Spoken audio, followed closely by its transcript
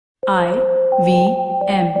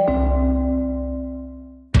I-V-M.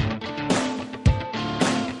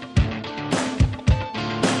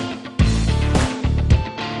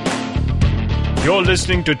 You're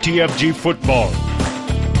listening to TFG Football.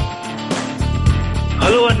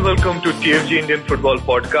 Hello and welcome to TFG Indian Football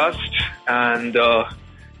Podcast. And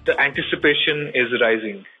the anticipation is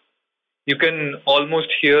rising. You can almost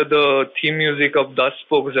hear the theme music of Thus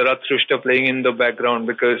Spoke Zarathustra playing in the background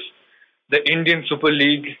because the Indian Super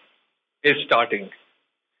League is starting.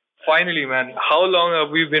 Finally, man, how long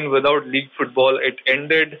have we been without league football? It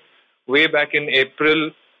ended way back in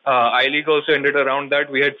April. I-League also ended around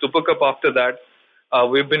that. We had Super Cup after that.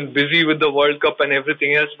 We've been busy with the World Cup and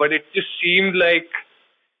everything else, but it just seemed like,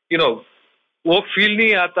 वो feel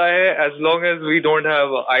नहीं आता है as long as we don't have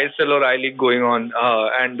ISL or I-League going on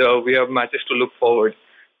and we have matches to look forward.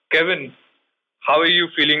 Kevin, how are you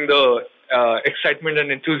feeling the excitement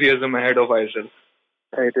and enthusiasm ahead of ISL?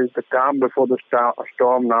 It is the calm before the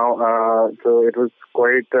storm now. So it was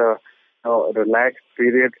quite a relaxed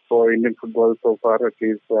period for Indian football so far, at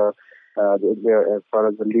least as far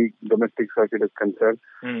as the league domestic circuit is concerned.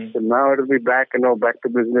 So now it will be back to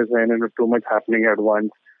business and too much happening at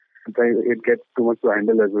once. It gets too much to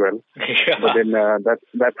handle as well. Yeah. But then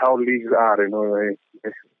that's how leagues are.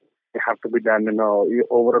 They have to be done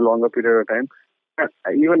over a longer period of time.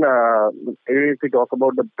 Even if we talk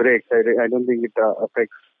about the breaks, I don't think it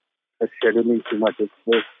affects the scheduling too much.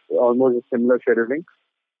 It's almost a similar scheduling.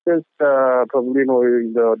 Just probably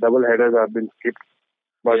the double headers have been skipped.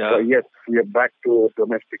 But yes, we are back to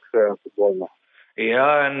domestic football now.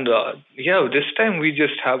 Yeah, and this time we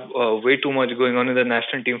just have way too much going on in the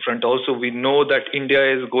national team front. Also, we know that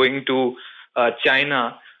India is going to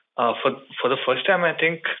China for the first time, I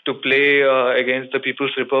think, to play against the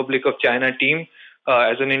People's Republic of China team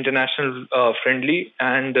as an international friendly.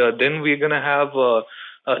 And then we're going to have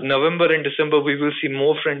November and December, we will see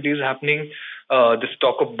more friendlies happening. This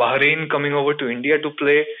talk of Bahrain coming over to India to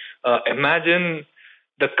play. Imagine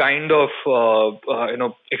the kind of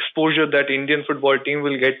exposure that Indian football team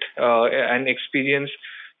will get and experience,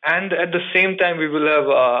 and at the same time we will have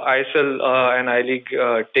ISL and I-League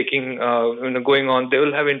going on. They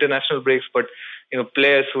will have international breaks, but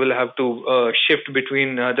players will have to shift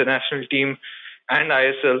between the national team and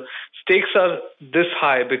ISL. Stakes are this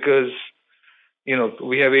high because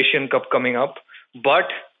we have Asian Cup coming up,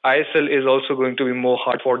 but ISL is also going to be more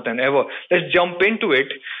hard fought than ever. Let's jump into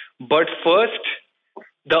it, but first,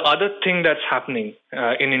 the other thing that's happening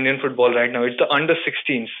in Indian football right now is the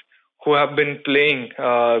under-16s who have been playing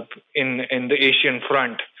in the Asian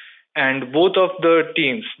front. And both of the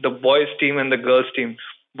teams, the boys team and the girls team,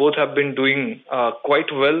 both have been doing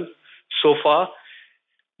quite well so far.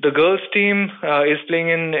 The girls team is playing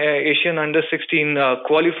in Asian under-16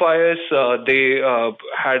 qualifiers. They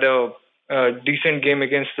had a decent game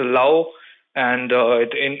against the Lao, and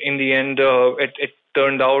in the end, it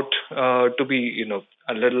turned out to be,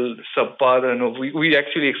 a little subpar. We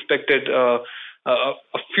actually expected a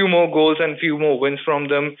few more goals and few more wins from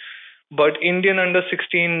them. But Indian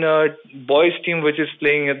under-16 boys team, which is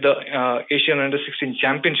playing at the Asian under-16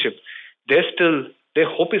 championship, their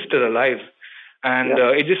hope is still alive. And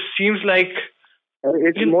it just seems like...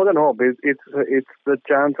 It's more than hope. It's the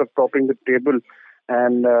chance of topping the table.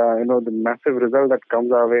 And, the massive result that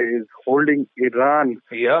comes our way is holding Iran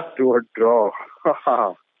to a draw.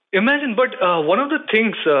 Imagine, but one of the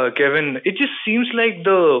things, Kevin, it just seems like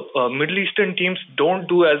the Middle Eastern teams don't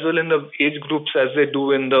do as well in the age groups as they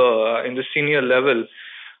do in the senior level.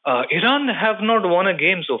 Iran have not won a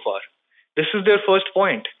game so far. This is their first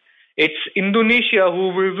point. It's Indonesia who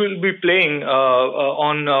we will be playing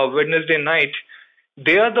on Wednesday night.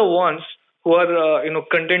 They are the ones who are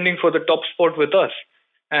contending for the top spot with us.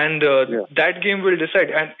 And that game will decide.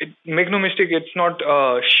 And make no mistake, it's not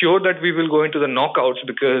sure that we will go into the knockouts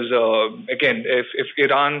because, again, if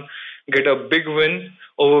Iran get a big win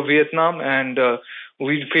over Vietnam and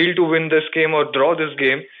we fail to win this game or draw this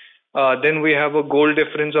game, then we have a goal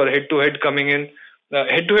difference or head-to-head coming in.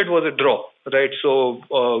 Head-to-head was a draw, right? So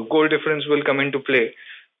goal difference will come into play.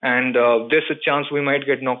 And there's a chance we might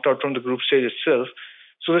get knocked out from the group stage itself.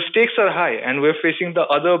 So the stakes are high, and we're facing the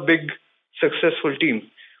other big successful team.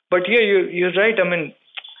 But yeah, you're right. I mean,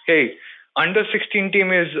 hey, under-16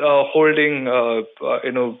 team is holding,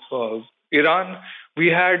 Iran. We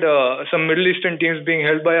had some Middle Eastern teams being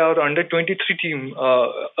held by our under-23 team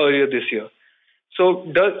earlier this year. So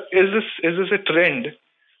is this a trend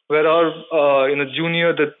where our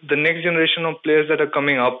junior, the next generation of players that are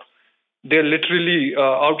coming up, they're literally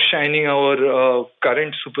outshining our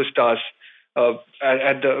current superstars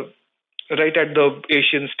at the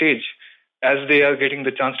Asian stage? as they are getting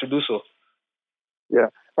the chance to do so. Yeah,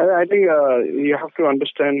 I think you have to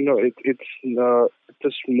understand. It's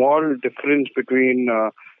a small difference between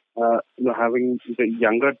having the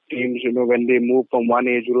younger teams. When they move from one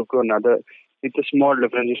age group to another, it's a small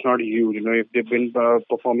difference. It's not huge. If they've been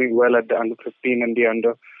performing well at the under 15 and the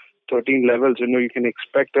under 13 levels, you can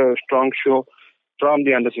expect a strong show from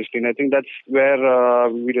the under 16. I think that's where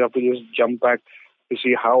we'd have to just jump back to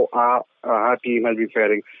see how our team has been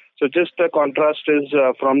faring. So just the contrast is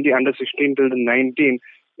from the under 16 till the 19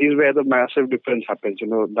 is where the massive difference happens.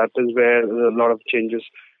 That is where a lot of changes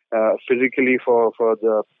physically for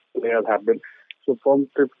the players happen. So from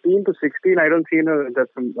 15 to 16, I don't see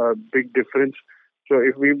that's a big difference. So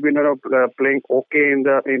if we've been playing okay in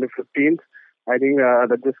the 15th, I think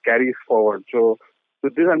that just carries forward. So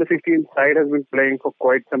this under 16 side has been playing for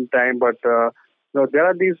quite some time, but there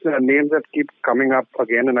are these names that keep coming up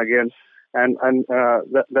again and again, and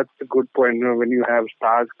that's a good point. When you have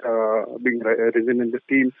stars being risen in the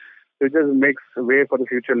team, it just makes way for the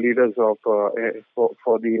future leaders of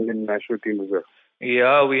for the Indian national team as well.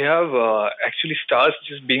 Yeah, we have actually stars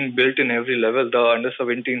just being built in every level. The under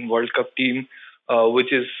 17 World Cup team,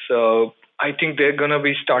 which is I think they're gonna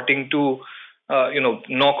be starting to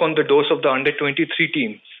knock on the doors of the under 23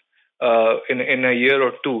 teams in a year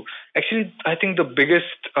or two. Actually, I think the biggest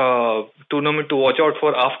tournament to watch out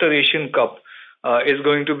for after Asian Cup is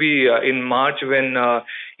going to be in March when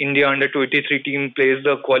India under 23 team plays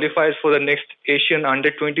the qualifiers for the next Asian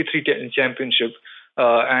under 23 championship,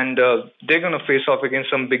 and they're going to face off against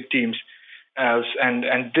some big teams.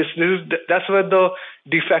 And that's where the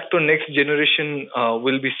de facto next generation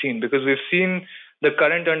will be seen, because we've seen the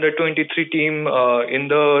current under 23 team in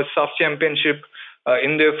the SAF championship,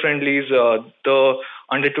 in their friendlies, the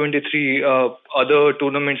under 23 other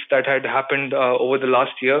tournaments that had happened over the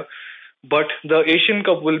last year. But the Asian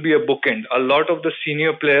Cup will be a bookend. A lot of the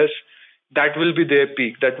senior players, that will be their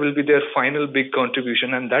peak, that will be their final big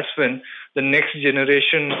contribution, and that's when the next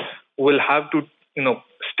generation will have to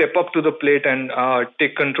step up to the plate and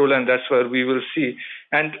take control, and that's where we will see.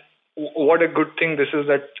 And what a good thing this is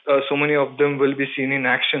that so many of them will be seen in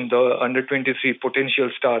action, the under 23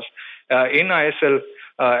 potential stars in ISL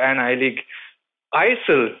and I-League.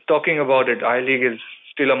 ISL, talking about it, I-League is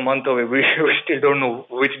still a month away. We still don't know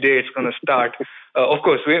which day it's going to start. Of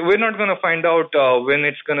course, we're not going to find out when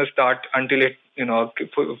it's going to start until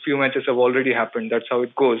a few matches have already happened. That's how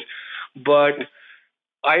it goes. But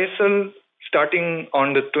ISL starting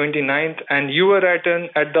on the 29th, and you were at the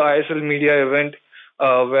ISL media event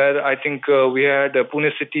where I think we had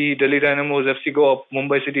Pune City, Delhi Dynamos, FC Goa,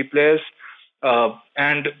 Mumbai City players.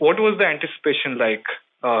 And what was the anticipation like?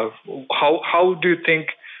 How do you think,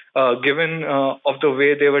 given of the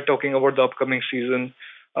way they were talking about the upcoming season,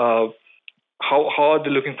 how are they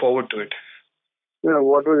looking forward to it?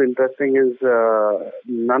 What was interesting is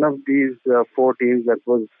none of these four teams that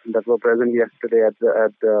were present yesterday at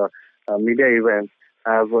the media event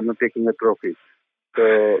have taken a trophy. So,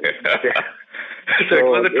 so it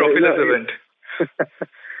was a trophyless event.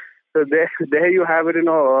 So there you have it.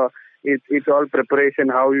 It's all preparation.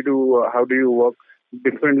 How do you work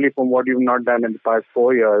differently from what you've not done in the past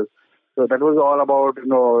 4 years? So that was all about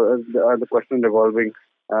the question revolving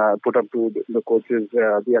put up to the coaches,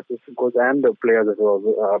 the assistant coach, and the players that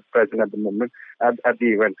were present at the moment at the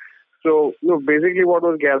event. So basically what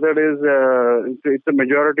was gathered is it's a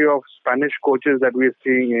majority of Spanish coaches that we're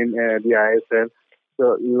seeing in the ISL.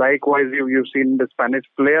 So likewise, you've seen the Spanish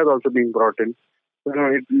players also being brought in.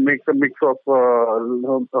 It makes a mix of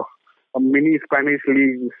a mini Spanish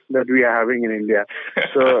league that we are having in India.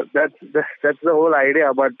 So that's the whole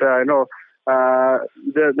idea. But the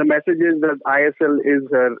message is that ISL is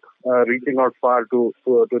reaching out far to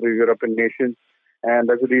the European nations, and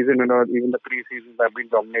that's the reason even the pre-seasons have been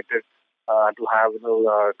dominated to have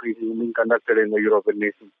pre-season being conducted in the European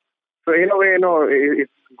nations. So in a way,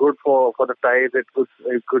 it's good for the ties. It's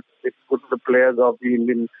good for the players of the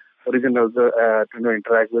Indian originals to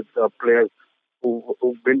interact with players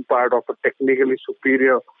who've been part of a technically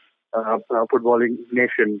superior footballing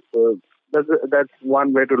nation. So that's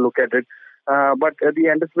one way to look at it. But the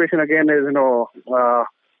anticipation again is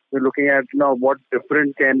we're looking at what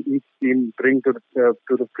different can each team bring to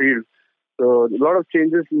the field. So a lot of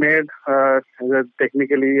changes made.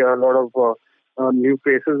 Technically, a lot of new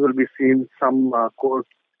faces will be seen. Some core.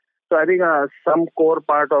 So I think some core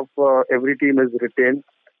part of every team is retained.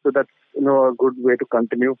 So that's a good way to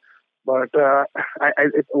continue. But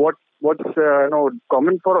what's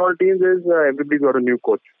common for all teams is everybody's got a new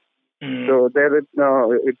coach. So there it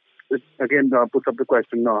again puts up the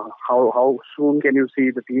question: how soon can you see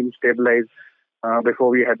the team stabilize? before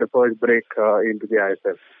we had the first break into the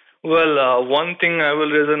ISL. Well, one thing I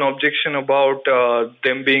will raise an objection about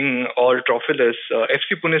them being all trophyless.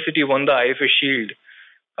 FC Pune City won the IFA Shield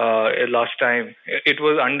last time. It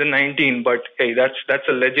was under 19, but hey, that's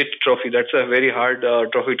a legit trophy. That's a very hard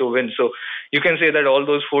trophy to win. So you can say that all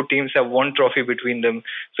those four teams have one trophy between them.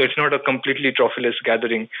 So it's not a completely trophyless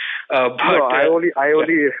gathering. No, I only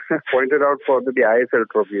pointed out for the ISL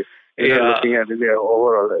trophy. Looking at the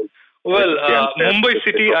overall. Well, Mumbai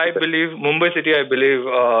City, I believe,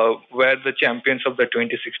 were the champions of the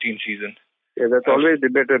 2016 season. Yeah, that's always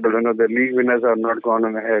debatable. The league winners are not gone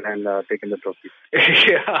on ahead and taken the trophy.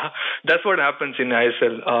 Yeah, that's what happens in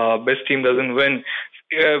ISL. Best team doesn't win.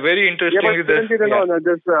 Very interesting. Yeah, but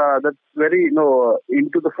that's very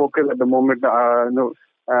into the focus at the moment.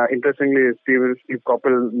 Interestingly, Steve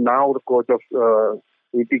Coppell, now the coach of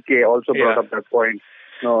EPK, also brought up that point.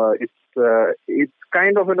 It's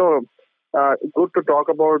kind of good to talk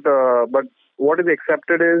about, but what is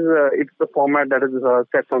accepted is it's the format that is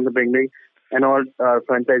set from the beginning. And all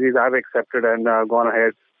franchises have accepted and gone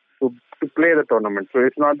ahead to play the tournament. So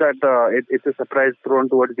it's not that it's a surprise thrown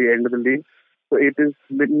towards the end of the league. So it is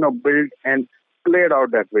built and played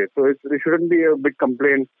out that way. So it shouldn't be a big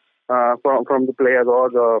complaint from the players or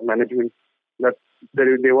the management that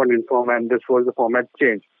they weren't informed and this was the format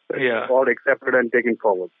change. Yeah. All accepted and taken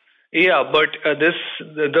forward. Yeah, but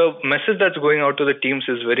the message that's going out to the teams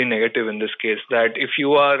is very negative in this case. That if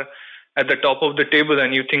you are at the top of the table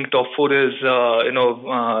and you think top four is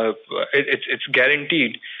it's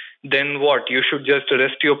guaranteed, then what? You should just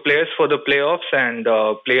rest your players for the playoffs and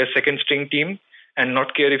play a second string team and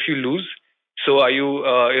not care if you lose. So are you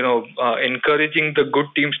encouraging the good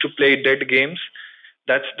teams to play dead games?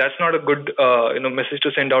 That's not a good message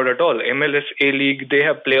to send out at all. MLS A League, they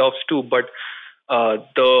have playoffs too, but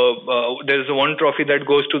there's one trophy that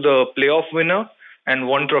goes to the playoff winner and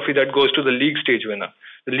one trophy that goes to the league stage winner.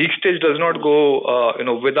 The league stage does not go,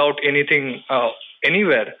 without anything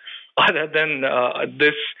anywhere other than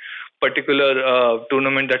this particular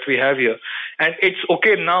tournament that we have here. And it's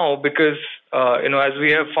okay now because, as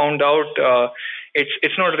we have found out,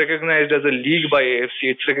 it's not recognized as a league by AFC.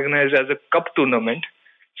 It's recognized as a cup tournament.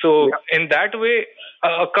 So in that way,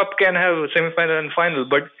 a cup can have a semi-final and final.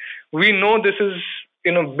 But we know this is,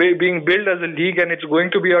 being built as a league and it's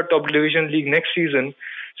going to be our top division league next season.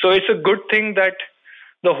 So it's a good thing that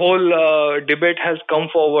the whole debate has come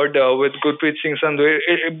forward with Gurpreet Singh Sandhu.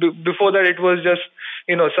 Before that, it was just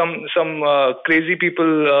some crazy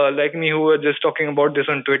people like me who were just talking about this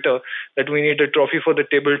on Twitter that we need a trophy for the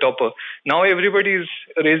table topper. Now everybody is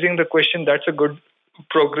raising the question. That's a good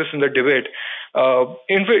progress in the debate.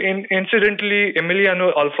 Incidentally,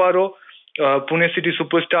 Emiliano Alfaro, Pune City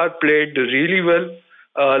superstar, played really well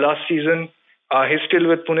last season. He's still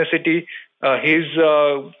with Pune City. He's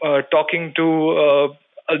talking to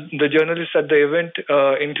the journalists at the event,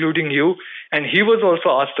 including you, and he was also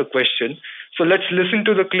asked a question. So let's listen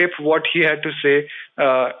to the clip, what he had to say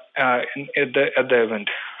at the event.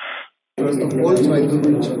 First of all, try to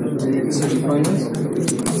reach the semi-finals,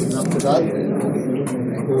 and after that,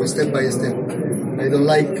 go step by step. I don't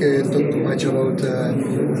like talk too much about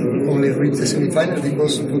only reach the semi-final,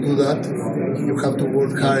 because to do that, you have to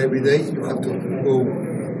work hard every day. You have to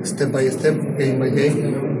go step by step, game by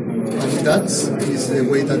game. And that is the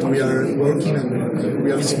way that we are working and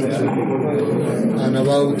we are seeing. And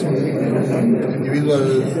about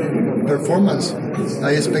individual performance,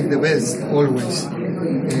 I expect the best always.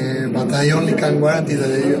 But I only can guarantee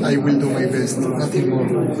that I will do my best, nothing more.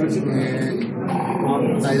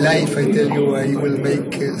 My life, I tell you, I will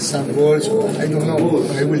make some goals. I don't know.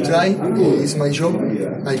 I will try. It's my job.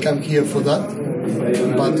 I come here for that.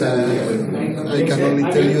 But I can only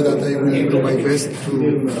tell you that I will do my best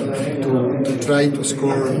to try to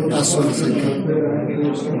score as soon as I can.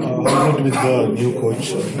 With the new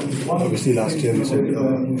coach, obviously last year you said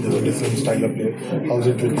there was a different style of play. How's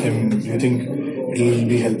it with him? Do you think it will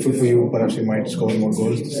be helpful for you? Perhaps you might score more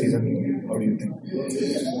goals this season. How do you think?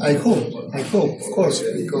 I hope, of course,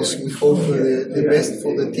 because we hope the best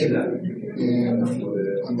for the team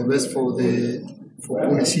and the best for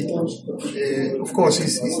Pune City. Of course,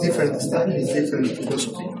 it's different style, it's different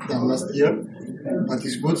philosophy than last year, but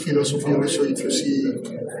it's good philosophy also. If you see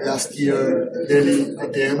last year, Delhi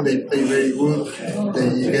at the end they play very good,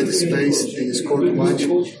 they get space, they score too much,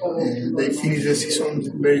 they finish the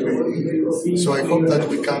season very, very good. So I hope that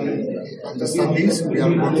we can understand this. We are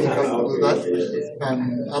working hard to do that,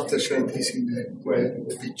 and after share this in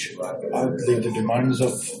the pitch. The demands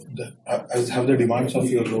of have the demands of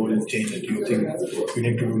your role changed? Do you think you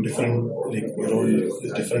need to do different? Like your role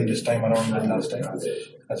is different this time around than last time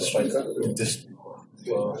as a striker with this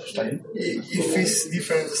style? If it's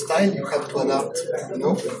different style, you have to adapt.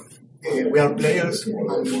 We are players,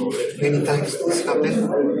 and many times this happens.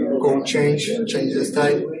 Go change the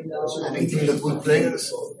style, and I think that good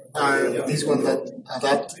players are these ones that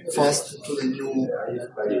adapt fast to the new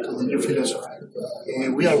philosophy.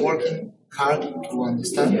 We are working hard to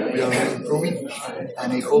understand. We are improving,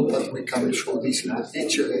 and I hope that we can show this in the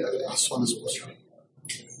pitch as soon as possible.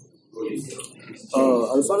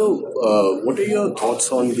 Alvaro, what are your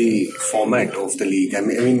thoughts on the format of the league? I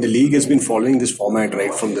mean, the league has been following this format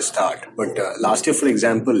right from the start. But last year, for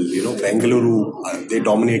example, Bengaluru, they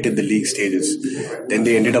dominated the league stages. Then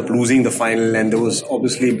they ended up losing the final, and there was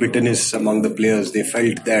obviously bitterness among the players. They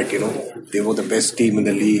felt that, they were the best team in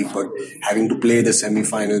the league, but having to play the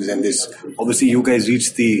semi-finals and this. Obviously, you guys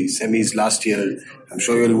reached the semis last year. I'm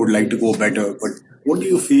sure you all would like to go better, but what do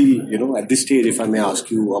you feel, at this stage, if I may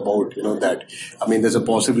ask you about, that? I mean, there's a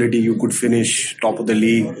possibility you could finish top of the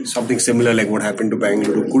league, something similar like what happened to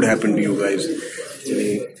Bangalore could happen to you guys.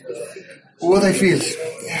 What I feel,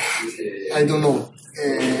 I don't know.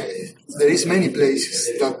 There is many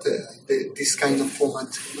places that this kind of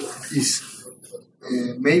format is.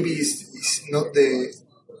 Maybe it's not the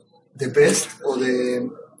best or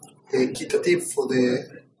the equitative for the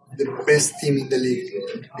best team in the league,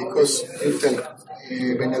 because you tell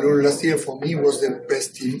Bengaluru last year for me was the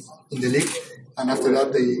best team in the league, and after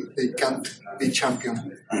that they can't be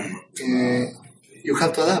champion. You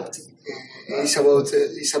have to adapt. It's about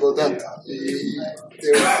that.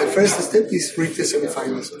 The first step is reach the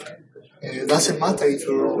semifinals. Doesn't matter if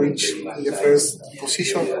you reach in the first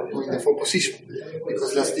position or in the fourth position,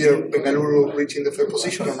 because last year Bengaluru reached in the first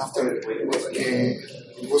position, and after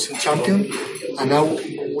it wasn't champion, and now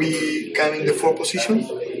we came in the fourth position,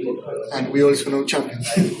 and we also know champion.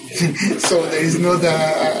 So there is not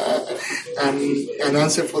an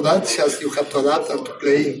answer for that. Just you have to adapt and to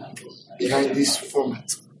play behind this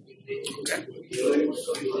format. Okay.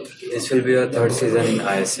 This will be your third season in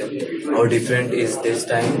ISL. How different is this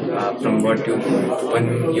time from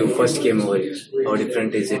when you first came over here? How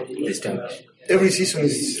different is it this time? Every season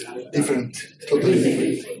is different, totally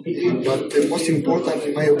different. But the most important,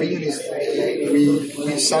 in my opinion, is we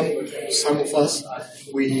some of us,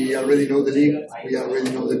 we already know the league, we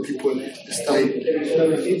already know the people, the style.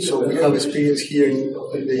 So we have experience here in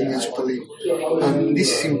the Indian Super League, and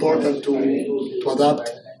this is important to adapt,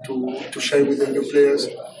 to share with the new players,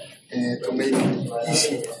 to make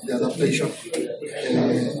easy the adaptation.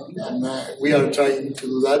 And we are trying to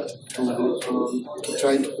do that, to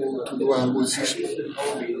try to do a good season.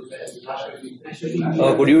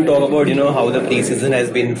 Could you talk about how the pre-season has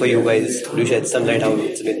been for you guys? Could you shed some light how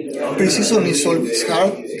it's been? Pre-season is always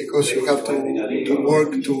hard because you have to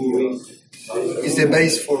work to. It's the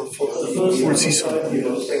base for full season.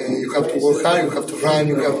 You have to work hard, you have to run,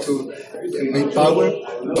 you have to make power,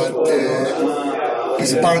 but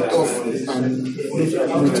it's part of, and we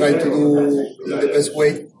try to do in the best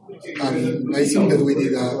way. And I think that we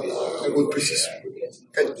did a good pre-season.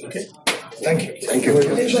 Okay. Thank you. Thank you very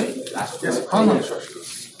much. Yes.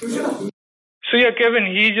 So yeah, Kevin,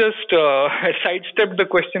 he just sidestepped the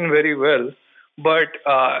question very well. But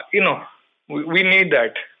we need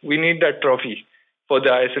that. We need that trophy for the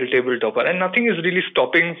ISL table topper, and nothing is really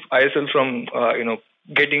stopping ISL from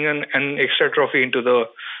getting an extra trophy into the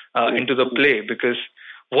play, because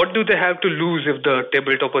what do they have to lose if the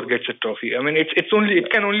table topper gets a trophy? I mean, it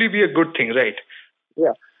can only be a good thing, right?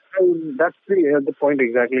 Yeah, and that's the point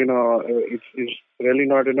exactly. It's really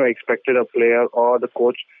not expected a player or the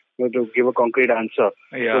coach to give a concrete answer.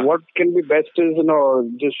 Yeah. So what can be best is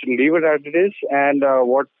just leave it as it is, and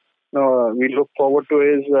what we look forward to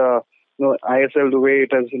is ISL the way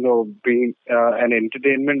it has been an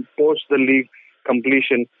entertainment post the league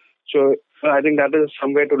completion. So I think that is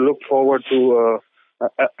some way to look forward to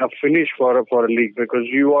a finish for a league, because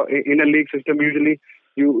you are in a league system usually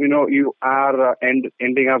you are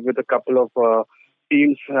ending up with a couple of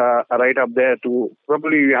teams right up there to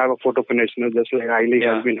probably you have a photo finish, just like I-League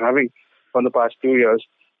has been having for the past 2 years.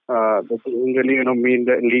 That doesn't really mean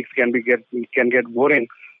that leagues can get boring,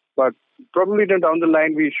 but probably down the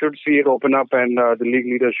line we should see it open up, and the league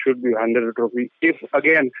leaders should be handed a trophy if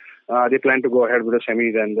again they plan to go ahead with the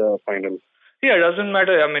semis and the final. Yeah, it doesn't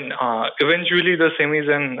matter. I mean, eventually the semis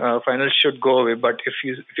and finals should go away. But if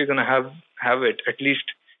you're gonna have it, at least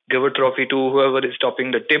give a trophy to whoever is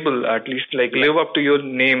topping the table. At least live up to your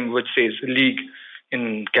name, which says league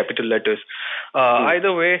in capital letters.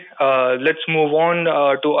 Either way, let's move on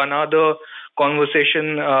to another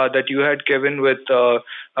conversation that you had, Kevin, with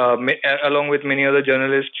along with many other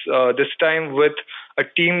journalists. This time with a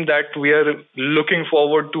team that we are looking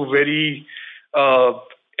forward to very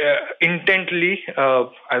intently.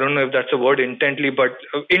 I don't know if that's a word, intently, but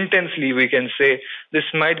intensely we can say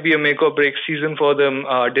this might be a make or break season for them.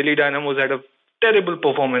 Delhi Dynamos had a terrible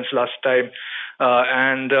performance last time.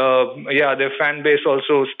 Their fan base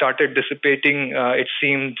also started dissipating. It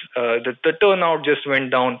seemed that the turnout just went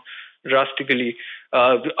down drastically.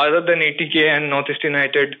 Other than ATK and Northeast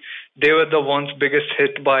United, they were the ones biggest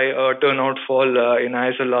hit by a turnout fall in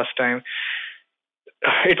ISL last time.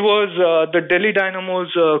 It was the Delhi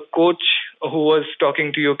Dynamo's coach who was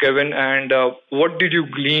talking to you, Kevin, and what did you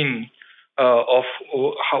glean of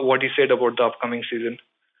what he said about the upcoming season?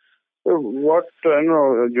 So what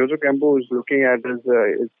Joseph Campbell is looking at is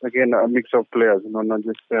again a mix of players, not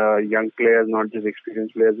just young players, not just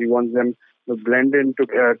experienced players. He wants them to blend in to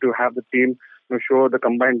have the team show the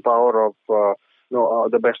combined power of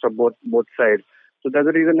the best of both sides. So that's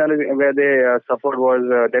the reason where they suffered was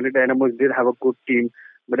Delhi Dynamos did have a good team,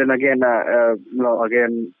 but then again,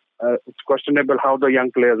 it's questionable how the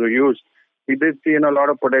young players were used. We did see a lot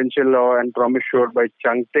of potential and promise showed by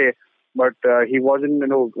Changte, but he wasn't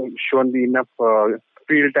shown the enough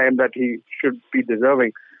field time that he should be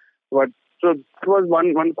deserving. But so that was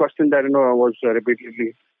one question that was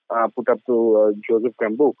repeatedly put up to Joseph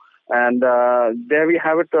Campbell. And there we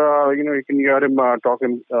have it. You can hear him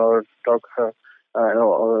answering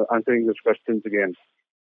those questions again.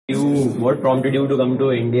 What prompted you to come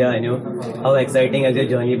to India, and how exciting has your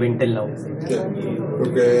journey been till now? Yeah.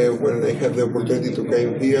 Okay, when I had the opportunity to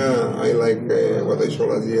come here, I like what I saw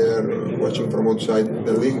last year watching from outside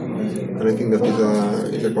the league, and I think that is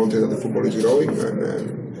a country that the football is growing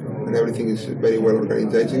and everything is very well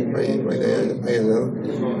organized by the ISL,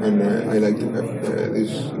 and I like to have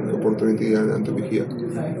this opportunity and to be here.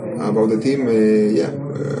 About the team,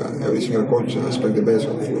 every single coach expects the best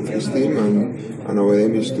of his team, and our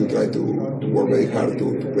aim is to try to work very hard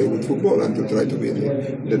to play good football and to try to be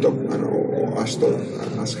in the top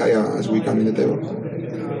as high as we can in the table.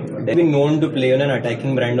 They've been known to play on an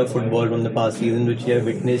attacking brand of football from the past season, which you have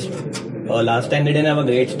witnessed. Last time they didn't have a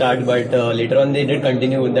great start, but later on they did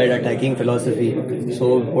continue with that attacking philosophy.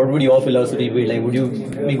 So what would your philosophy be like? Would you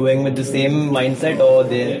be going with the same mindset, or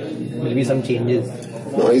there will be some changes?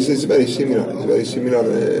 No, it's very similar. It's very similar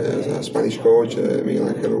as a Spanish coach, Miguel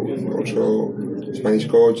Angel, also Spanish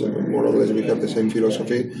coach, and more or less we have the same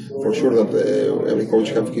philosophy. For sure that every coach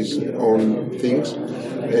have his own things.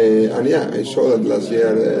 I saw that last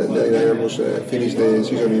year the Dynamos finished the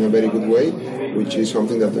season in a very good way, which is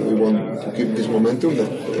something that we want to keep this momentum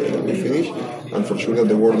that we finish. And for sure that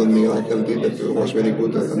the work that Miguel Angel did that was very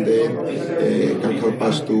good, and then can help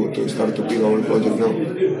us to start to build our project now.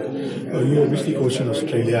 You obviously coach in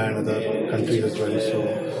Australia and other countries as well.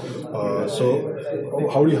 So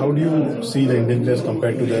how do you see the Indian players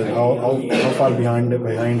compared to them? How far behind are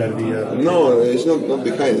we? No, it's not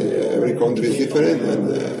behind. Every country is different,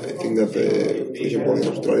 and I think that, for example, in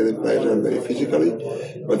Australia the players are very physically.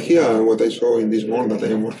 But here, what I saw in this month that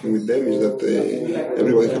I am working with them is that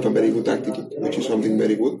everybody have a very good attitude, which is something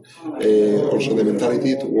very good. Also the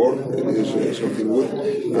mentality to work is something good,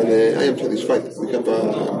 and I am satisfied. We have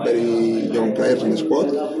very young players in the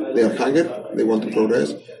squad. They are hungry. They want to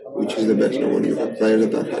progress, which is the best. When you have players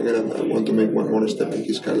that are hungry and want to make one more step in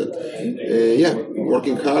his career.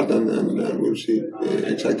 Working hard, and we'll see.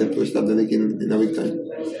 Excited to start the league in a big time.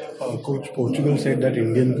 Coach, Portugal said that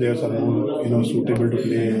Indian players are more, suitable to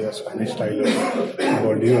play a Spanish style. Do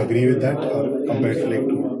you agree with that, compared to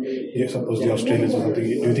suppose the Australians or something? Do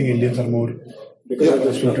you think Indians are more? The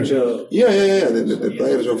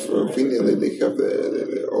players of India, they have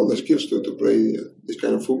all the skills to play this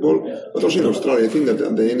kind of football. But also in Australia, I think that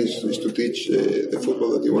at the end is to teach the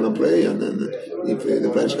football that you want to play, and if the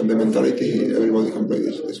players have the mentality, everybody can play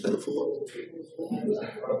this kind of football.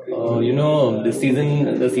 The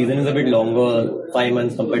season is a bit longer, 5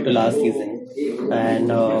 months compared to last season,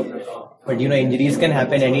 and but injuries can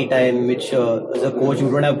happen anytime, which as a coach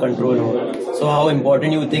you don't have control over. So how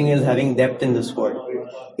important you think is having depth in the squad?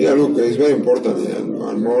 Yeah, look, it's very important,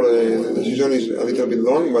 and more the season is a little bit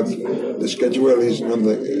long, but the schedule is not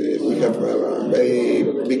like we have very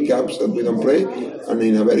big gaps that we don't play, and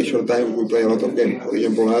in a very short time we play a lot of games. For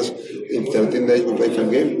example, us in 13 days we play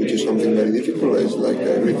 5 games, which is something very difficult. It's like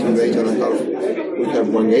every 2 days and a half we have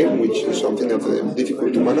 1 game, which is something that is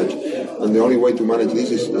difficult to manage, and the only way to manage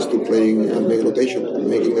this is to play and make rotation and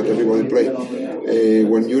making that everybody play.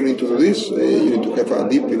 When you need to do this, you need to have a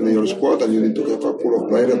deep in your squad, and you need to have a pool of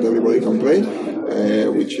players that everybody can play,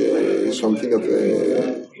 which is something that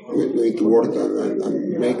we need to work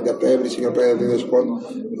and make that every single player in the squad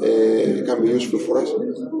can be useful for us.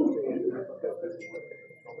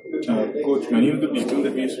 Coach, many of the people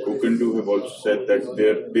that we've spoken to have also said that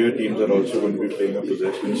their teams are also going to be playing a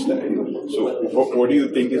possession style. So, what do you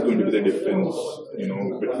think is going to be the difference,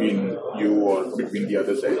 between you or between the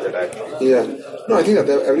other side that actually? Yeah, no, I think that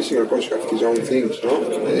every single coach has his own things. No,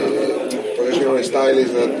 professional style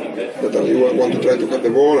is that you want to try to have the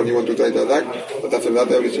ball and you want to try to attack. But after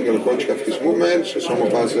that, every single coach has his movements. So some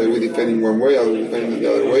of us we defend in one way, others defend in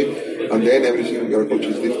the other way, and then every single coach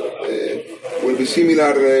is different. Will be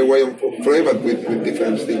similar way of play, but with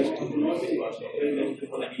different things.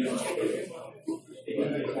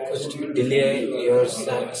 Delhi, your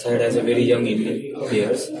side has a very young Indian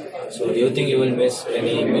players. So do you think you will miss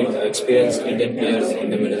any experienced Indian players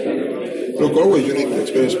in the middle? Look, always you need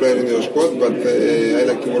experienced players in your squad, but I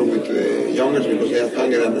like to work with youngers because they have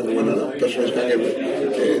hunger, and when a person is hungry,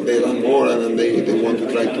 they learn more and they want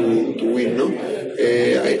to try to win. No,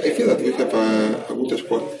 I feel that we have a good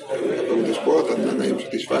squad. And I'm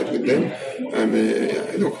satisfied with them. And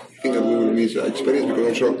I don't think that we will miss experience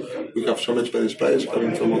because also we have some experienced players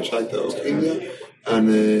coming from outside of India. And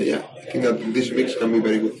I think that this mix can be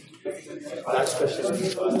very good. Last question.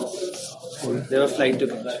 There was flight to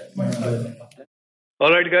catch.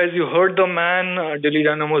 All right, guys, you heard the man. Delhi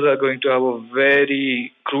Dynamos are going to have a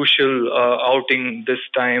very crucial outing this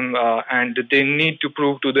time, and they need to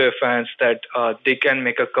prove to their fans that they can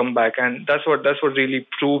make a comeback, and that's what really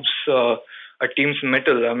proves a team's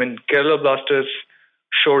mettle. I mean, Kerala Blasters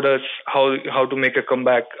showed us how to make a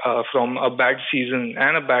comeback from a bad season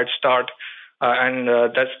and a bad start, and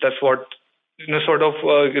that's what sort of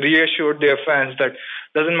reassured their fans that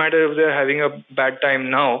doesn't matter if they're having a bad time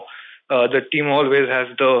now. The team always has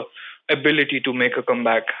the ability to make a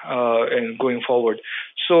comeback in going forward.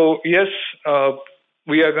 So yes,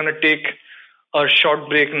 we are going to take a short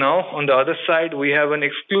break now. On the other side, we have an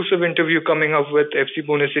exclusive interview coming up with FC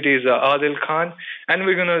Pune City's Adil Khan, and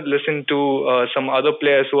we're going to listen to some other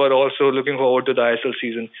players who are also looking forward to the ISL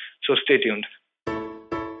season. So stay tuned.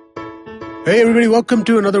 Hey everybody, welcome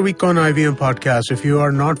to another week on IVM Podcast. If you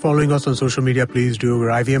are not following us on social media, please do. We're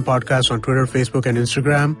IVM Podcast on Twitter, Facebook, and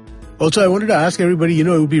Instagram. Also, I wanted to ask everybody, it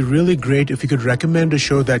would be really great if you could recommend a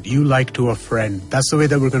show that you like to a friend. That's the way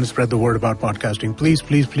that we're going to spread the word about podcasting. Please,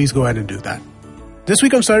 please, please go ahead and do that. This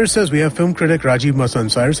week on Cyrus Says, we have film critic Rajiv Masan.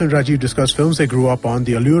 Cyrus and Rajiv discuss films they grew up on,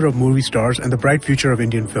 the allure of movie stars, and the bright future of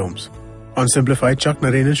Indian films. On Simplified, Chuck,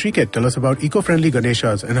 Naren, and Sriket tell us about eco-friendly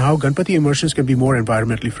Ganeshas and how Ganpati immersions can be more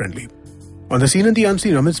environmentally friendly. On The Seen and the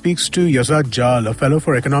Unseen, Amit speaks to Yazad Jal, a fellow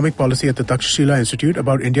for economic policy at the Takshashila Institute,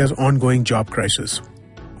 about India's ongoing job crisis.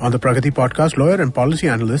 On the Pragati podcast, lawyer and policy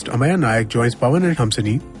analyst Amaya Nayak joins Pawan and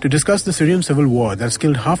Hamsani to discuss the Syrian civil war that's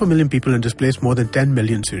killed 500,000 people and displaced more than 10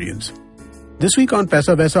 million Syrians. This week on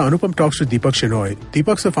Paisa Vaisa, Anupam talks to Deepak Shenoy.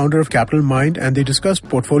 Deepak's the founder of Capital Mind, and they discuss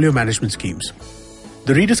portfolio management schemes.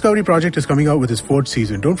 The Rediscovery Project is coming out with its 4th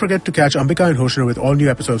season. Don't forget to catch Ambika and Hoshna with all new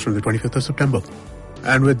episodes from the 25th of September.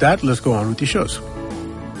 And with that, let's go on with the shows.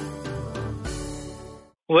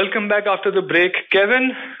 Welcome back after the break.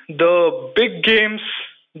 Kevin, the big games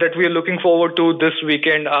that we are looking forward to this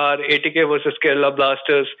weekend are ATK versus Kerala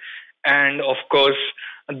Blasters and, of course,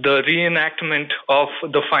 the reenactment of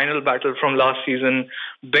the final battle from last season,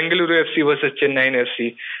 Bengaluru FC versus Chennai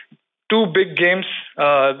FC. Two big games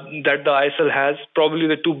that the ISL has, probably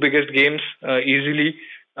the two biggest games easily,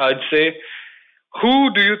 I'd say.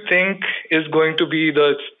 Who do you think is going to be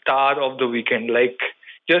the star of the weekend? Like,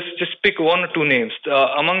 just pick one or two names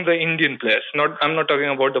among the Indian players. I'm not talking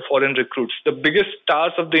about the foreign recruits. The biggest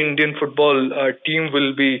stars of the Indian football team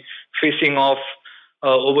will be facing off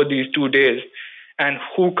over these 2 days, and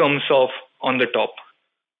who comes off on the top?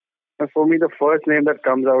 For me, the first name that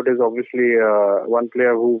comes out is obviously one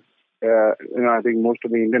player who I think most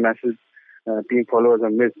of the Indian national team followers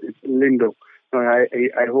have missed. It's Lindo.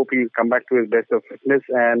 I hope he'll come back to his best of fitness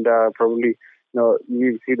and probably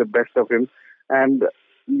we'll see the best of him. And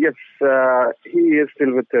yes, he is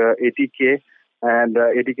still with ATK, and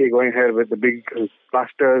ATK going ahead with the big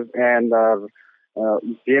blasters, and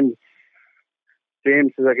James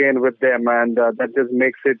is again with them, and that just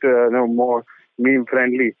makes it more meme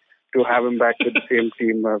friendly to have him back with the same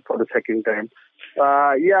team for the second time.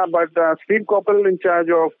 But Steve Coppell in charge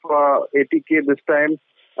of ATK this time.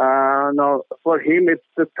 Now for him it's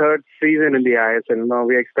the 3rd season in the ISL. Now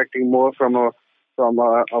we're expecting more from a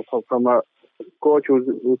coach who's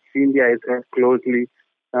seen the ISL closely.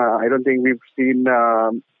 I don't think we've seen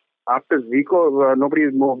after Zico nobody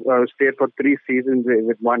has stayed for 3 seasons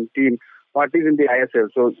with one team, or at least in the ISL.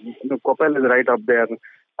 So Coppell is right up there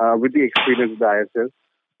with the experience of the ISL.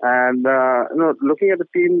 And looking at the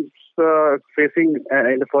teams facing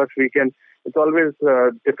in the first weekend, it's always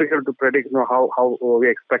difficult to predict, how we're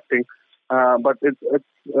expecting. But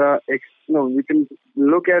we can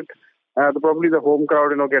look at probably the home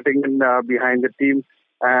crowd, getting in behind the team,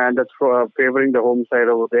 and that's favoring the home side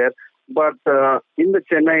over there. But in the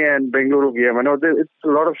Chennai and Bengaluru game, I know it's a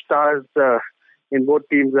lot of stars in both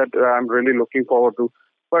teams that I'm really looking forward to.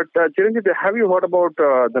 But Chiranjit, have you heard about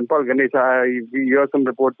Dhanpal Ganesh? We hear some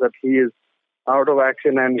reports that he is out of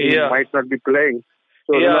action and he might not be playing.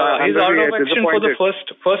 So, he's out of action for the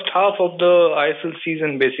first half of the ISL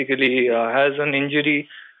season. Basically, has an injury,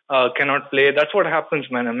 cannot play. That's what happens,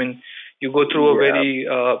 man. I mean, you go through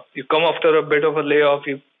you come after a bit of a layoff.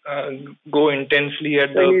 You go intensely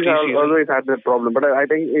at the preseason. He's always had that problem, but I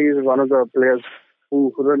think he's one of the players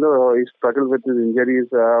who he struggled with his injuries.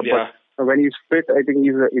 But when he's fit, I think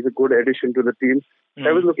he's a good addition to the team.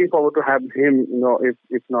 I was looking forward to have him,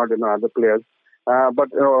 if not other players. But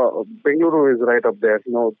Bengaluru is right up there.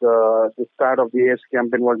 The start of the AFC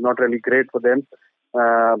campaign was not really great for them,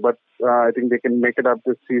 but I think they can make it up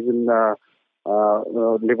this season,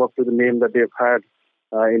 live up to the name that they've had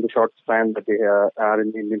in the short span that they are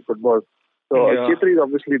in Indian football. So Chetri is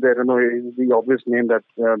obviously there. Is the obvious name that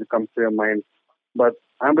comes to your mind. But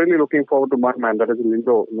I'm really looking forward to my man, that is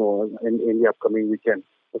Lindo, in the upcoming weekend.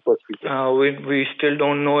 The first weekend. We still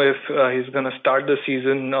don't know if he's going to start the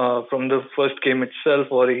season from the first game itself,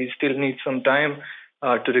 or he still needs some time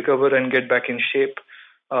to recover and get back in shape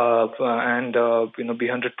and be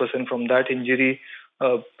 100% from that injury.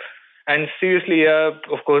 And seriously,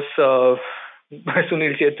 of course,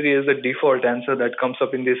 Sunil Chetri is the default answer that comes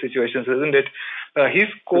up in these situations, isn't it? He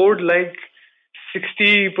scored like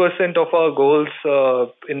 60% of our goals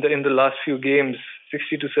in the last few games,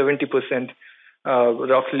 60 to 70%.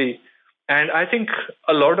 Roughly. And I think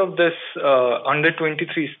a lot of this under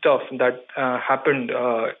 23 stuff that happened,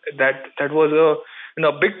 that was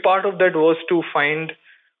a big part of that was to find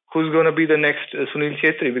who's going to be the next Sunil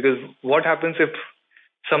Chetri, because what happens if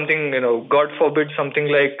something, God forbid, something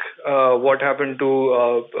like what happened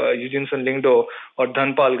to Eugene Lindo or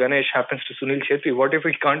Dhanpal Ganesh happens to Sunil Chetri? What if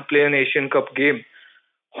we can't play an Asian Cup game?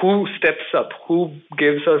 Who steps up? Who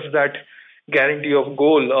gives us that guarantee of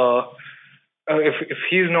goal? If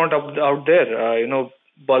he's not out there,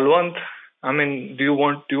 Balwant. I mean, do you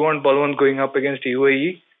want Balwant going up against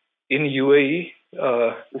UAE in UAE,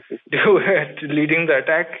 leading the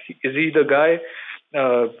attack? Is he the guy?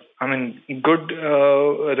 I mean, good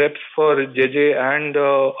reps for JJ and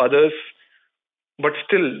others, but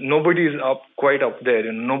still nobody is quite up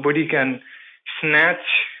there. Nobody can snatch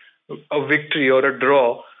a victory or a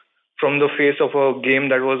draw from the face of a game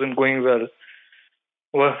that wasn't going well.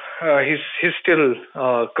 Well, he's still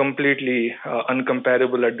completely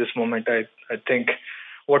uncomparable at this moment. I think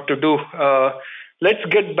what to do. Let's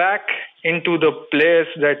get back into the players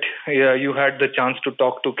that you had the chance to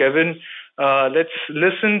talk to, Kevin. Let's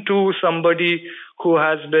listen to somebody who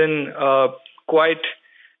has been quite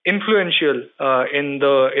influential in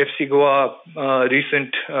the FC Goa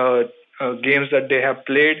recent games that they have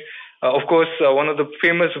played. Of course, one of the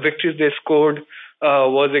famous victories they scored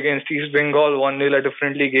was against East Bengal, 1-0 at a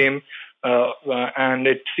friendly game. And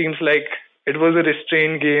it seems like it was a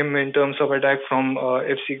restrained game in terms of attack from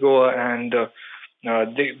FC Goa, and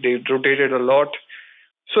they rotated a lot.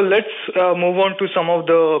 So let's move on to some of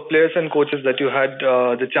the players and coaches that you had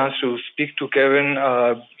the chance to speak to, Kevin.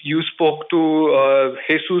 You spoke to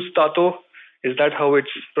Jesus Tato. Is that how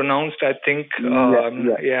it's pronounced? I think.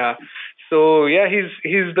 Yeah. So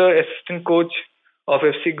he's the assistant coach of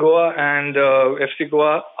FC Goa, and FC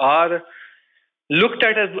Goa are looked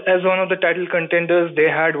at as one of the title contenders. They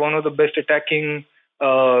had one of the best attacking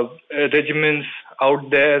regiments out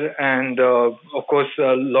there, and of course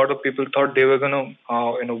a lot of people thought they were going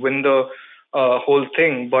to win the whole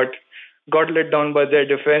thing, but got let down by their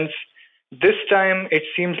defense. This time it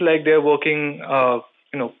seems like they're working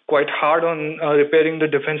quite hard on repairing the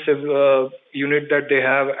defensive unit that they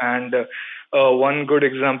have, and one good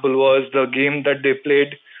example was the game that they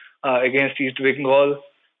played against East Bengal,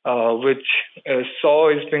 which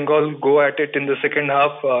saw East Bengal go at it in the second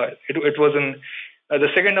half. The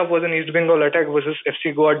second half was an East Bengal attack versus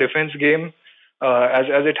FC Goa defense game.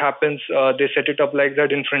 As it happens, they set it up like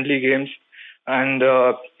that in friendly games, and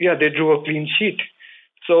they drew a clean sheet.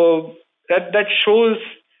 So that shows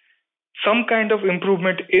some kind of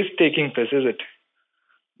improvement is taking place, is it?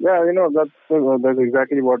 Yeah, that's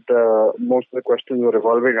exactly what most of the questions were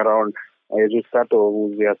revolving around. Jesus Tato,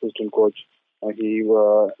 who's the assistant coach, he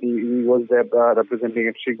was there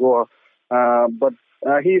representing FC Goa, but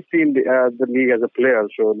he's seen the league as a player.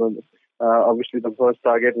 So obviously the first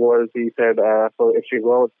target was, he said, for FC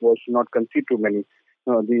Goa was to not concede too many.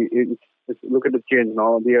 look at the change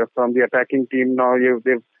now. From the attacking team now,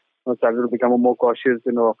 they've started to become more cautious.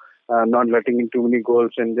 Not letting in too many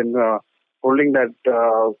goals, and then holding that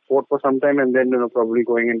fort for some time, and then probably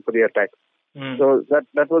going in for the attack. So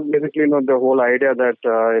that was basically the whole idea that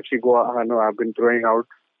FC Goa I've been throwing out,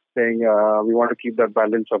 saying we want to keep that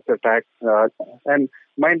balance of the attack. And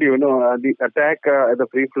mind you, the attack, the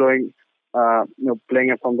free flowing, playing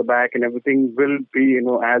it from the back and everything will be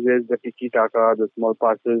as is, the tiki taka, the small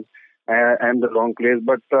passes, and the long plays.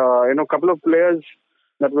 But a couple of players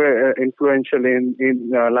that were influential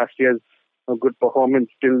in last year's good performance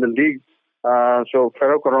till the league. So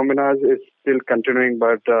Ferro Corominas is still continuing,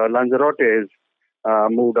 but Lanzarote is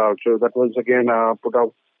moved out. So that was again put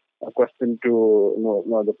up a question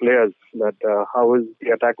to the players that how is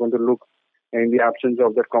the attack going to look in the absence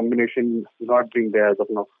of that combination not being there as of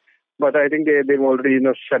now. But I think they've already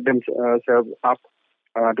set themselves up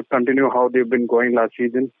to continue how they've been going last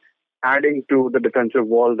season, adding to the defensive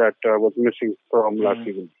wall that was missing from last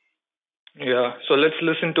season. Yeah, so let's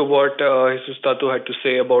listen to what Jesus Tatu had to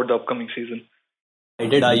say about the upcoming season.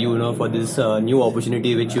 Excited are you, for this new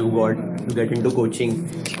opportunity which you got to get into coaching?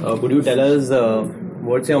 Could you tell us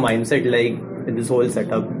what's your mindset like in this whole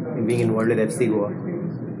setup, being involved with FC Goa?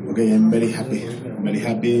 Okay, I'm very happy,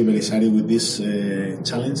 very excited with this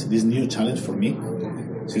challenge, this new challenge for me.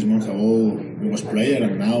 6 months ago, I was player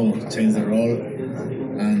and now changed the role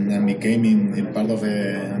and became in part of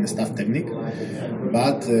a staff technique.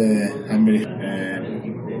 But I'm very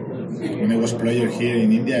when I was player here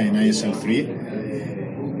in India in ISL 3,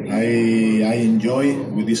 I enjoy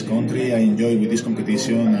with this country, I enjoy with this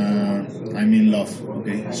competition, I'm in love.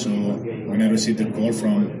 Okay, so when I received the call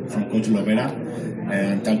from Coach Lovera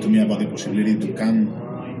and told to me about the possibility to come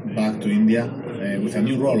back to India with a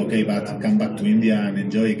new role, okay, but come back to India and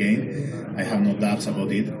enjoy again, I have no doubts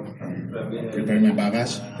about it. Prepare my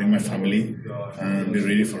baggage, take my family, and be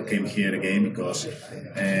ready for came here again because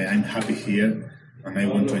I'm happy here and I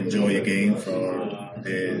want to enjoy again for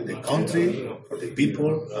the country, for the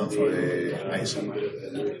people, and for the ISL.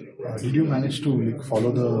 Did you manage to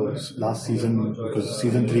follow the last season, because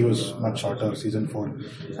season 3 was much shorter, season 4,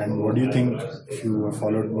 and what do you think, if you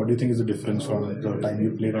followed, what do you think is the difference from the time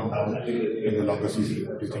you played and now in the longer season?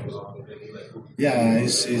 What do you think? Yeah,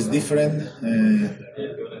 it's different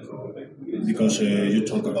because you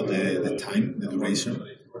talk about the time, the duration,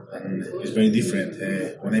 and it's very different.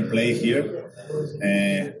 When I play here,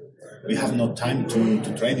 we have no time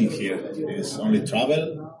to training here. It's only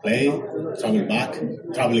travel, play, travel back,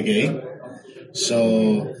 travel again.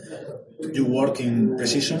 So you work in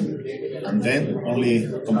precision and then only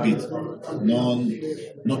compete.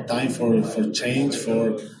 No time for change,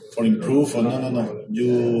 for improve, or no.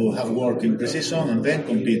 You have work in precision and then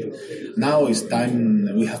compete. Now it's time,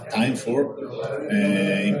 we have time for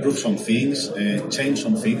improve some things, change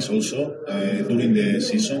some things also during the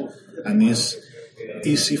season, and it's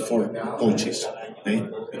easy for coaches, okay?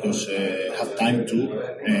 Because have time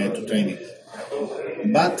to train it.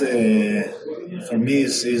 But for me,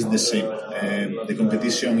 it's the same. The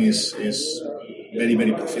competition is very,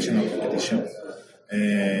 very professional competition,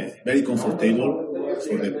 very comfortable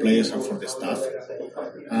for the players and for the staff,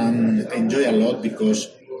 and enjoy a lot because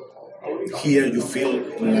here you feel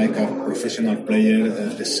like a professional player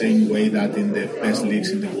the same way that in the best leagues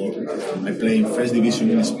in the world. I play in first division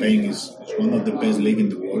in Spain, is one of the best leagues in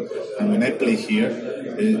the world, and when I play here,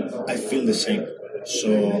 I feel the same.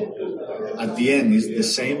 So at the end it's the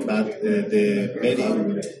same, but the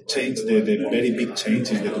very big change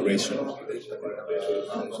is the duration.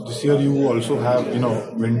 So this year you also have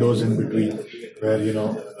windows in between where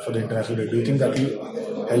for the international day. Do you think that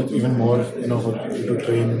will help even more for you to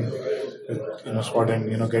train squad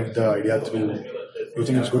and get the idea through? Do you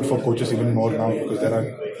think it's good for coaches even more now because there are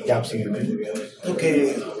gaps in between?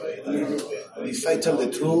 Okay, if I tell the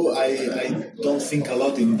truth, I don't think a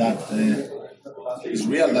lot in that. It's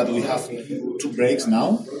real that we have 2 breaks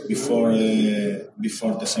now before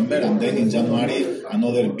December, and then in January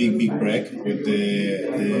another big break with the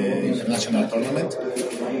international tournament.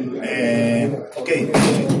 Okay,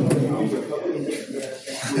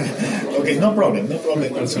 okay, no problem.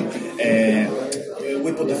 Also,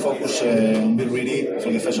 we put the focus on be ready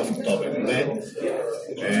for the 1st of October. Then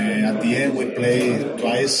at the end we play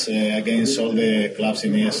twice against all the clubs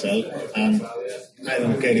in ISL, and I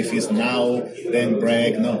don't care if it's now, then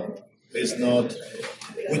break. No, it's not.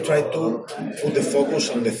 We try to put the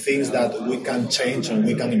focus on the things that we can change and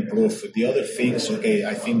we can improve. The other things, okay,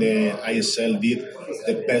 I think the ISL did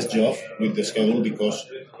the best job with the schedule because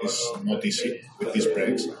It's not easy with these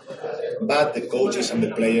breaks. But the coaches and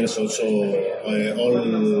the players also, all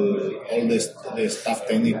the staff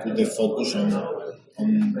technique put the focus on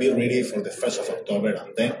be ready for the 1st of October,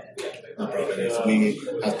 and then no problem. If we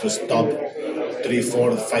have to stop 3,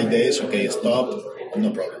 4, 5 days, okay, stop, no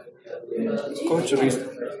problem. Coach, go ahead.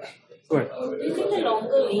 Do you think the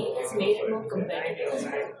longer league has made it more competitive?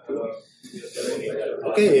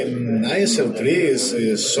 Okay, ISL 3 is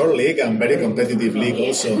a short league and very competitive league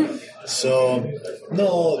also. So,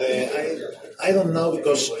 no, I don't know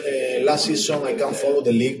because last season I can follow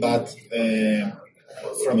the league, but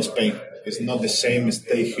from Spain. It's not the same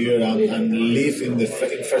stay here and live in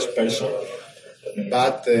first person.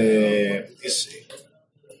 But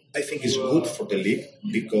I think it's good for the league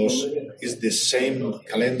because it's the same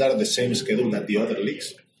calendar, the same schedule that the other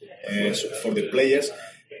leagues. So for the players,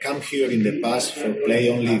 come here in the past for play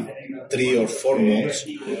only 3 or 4 months.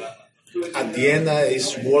 At the end,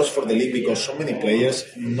 it's worse for the league because so many players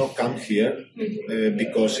not come here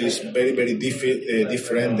because it's very, very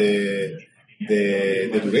different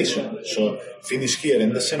the duration. So finish here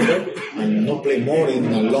in December and not play more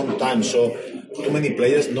in a long time. So too many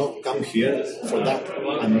players not come here for that.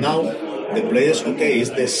 And now the players, okay,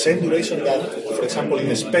 it's the same duration that, for example,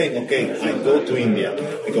 in Spain, okay, I go to India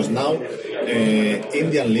because now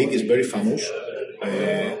Indian league is very famous.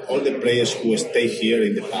 All the players who stay here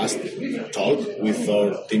in the past talk with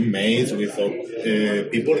our teammates, with our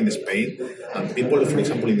people in Spain, and people, for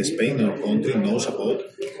example, in Spain, our country knows about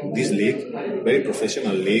this league, very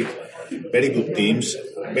professional league, very good teams,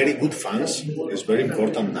 very good fans. It's very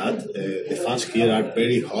important that the fans here are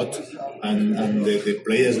very hot, and the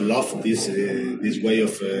players love this way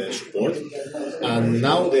of support. And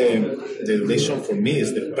now the duration for me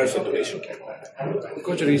is the perfect duration.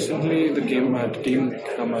 Coach, recently the team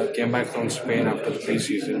came back from Spain after the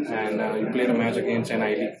pre-season and you played a match against an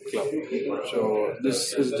I-League club. So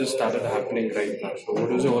this has just started happening right now. So what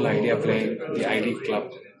was the whole idea of playing the I-League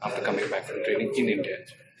club after coming back from training in India?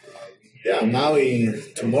 Yeah, now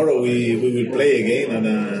tomorrow we will play again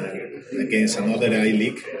against another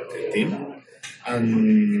I-League team.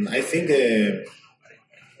 And I think,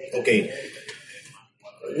 okay,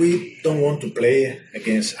 we don't want to play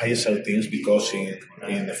against ISL teams because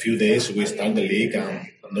in a few days we start the league and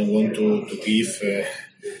don't want to give.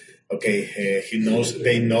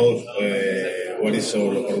 They know what is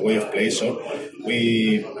our way of play. So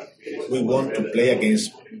we want to play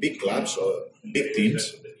against big clubs or big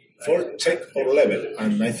teams for check our level.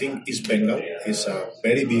 And I think East Bengal is a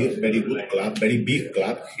very big, very good club, very big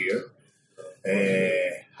club here.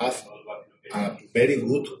 Have a very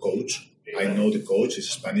good coach. I know the coach is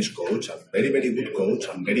a Spanish coach, and very, very good coach,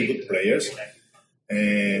 and very good players.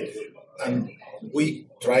 And we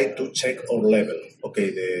try to check our level.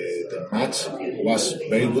 Okay, the match was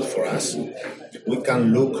very good for us. We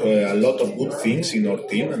can look a lot of good things in our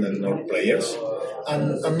team and in our players.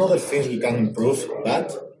 And another things we can improve,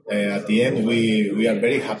 but at the end we are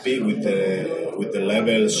very happy with the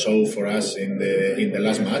level shown for us in the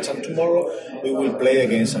last match. And tomorrow we will play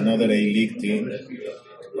against another A-League team.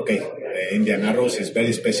 Okay, Indian Arrows is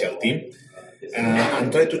very special team.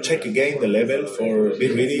 And try to check again the level for be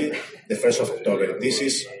ready the 1st of October. This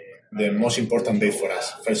is the most important day for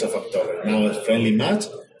us, 1st of October. Now a friendly match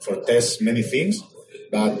for test many things,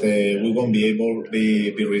 but we won't be able to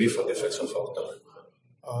be ready for the 1st of October.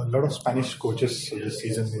 A lot of Spanish coaches this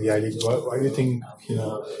season in the I-League. Why do you think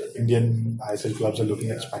Indian ISL clubs are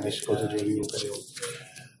looking at Spanish coaches really well?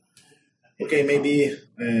 Okay, maybe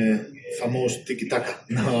famous tiki-taka.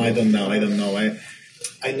 No, I don't know.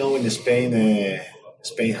 I know in Spain,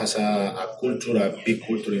 Spain has a culture, a big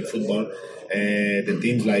culture in football. The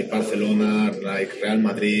teams like Barcelona, like Real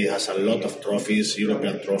Madrid has a lot of trophies,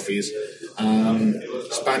 European trophies.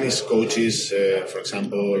 Spanish coaches, for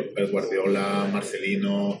example, Pep Guardiola,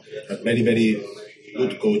 Marcelino, very, very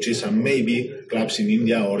good coaches, and maybe clubs in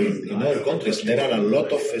India or in other countries. There are a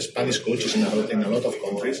lot of Spanish coaches in a lot of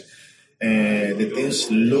countries. The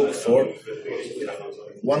teams look for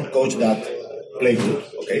one coach that play good,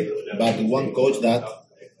 okay, but one coach that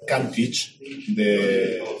can teach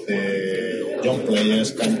the young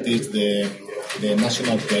players, can teach the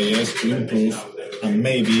national players to improve, and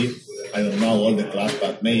maybe, I don't know all the clubs,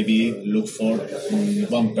 but maybe look for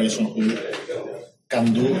one person who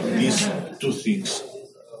can do these two things.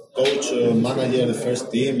 Coach, manager the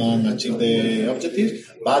first team and achieve the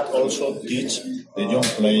objectives, but also teach the young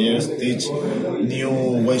players, teach new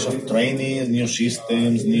ways of training, new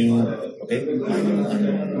systems, and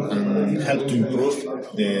help to improve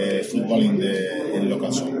the football in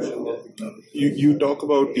local schools. You talk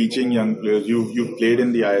about teaching young players. You've played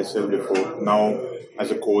in the ISL before. Now as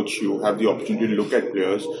a coach, you have the opportunity to look at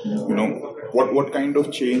players. What kind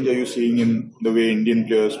of change are you seeing in the way Indian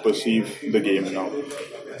players perceive the game now?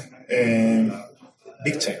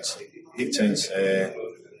 Big change. Big change.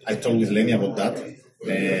 I talked with Lenny about that.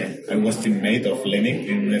 I was teammate of Lenny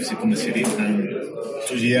in FC Pune City, and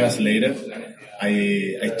 2 years later,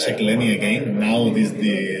 I checked Lenny again. Now this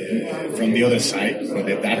from the other side, from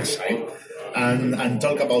the dark side, and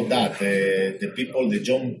talk about that. The people, the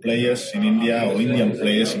young players in India or Indian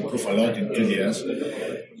players improve a lot in 2 years,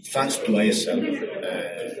 thanks to ISL,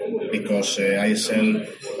 because ISL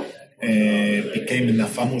became a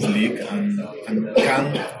famous league and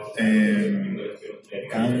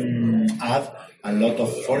can add a lot of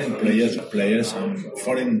foreign players and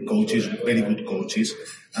foreign coaches, very good coaches,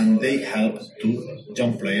 and they help to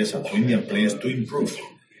young players and to Indian players to improve.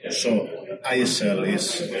 So ISL is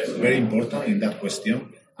very important in that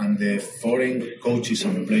question, and the foreign coaches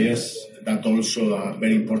and players, that also a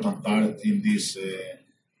very important part in this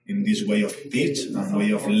way of teach and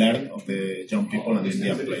way of learn of the young people and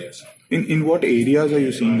Indian players. In what areas are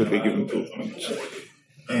you seeing the big improvements?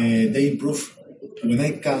 They improve.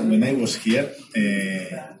 When I was here,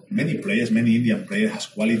 many Indian players has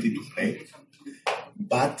quality to play,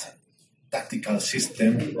 but tactical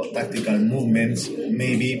system, tactical movements,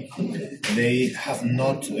 maybe they have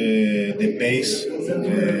not the base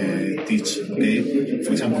teach. Okay,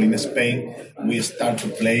 for example, in Spain, we start to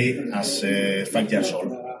play as 5 years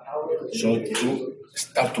old. So to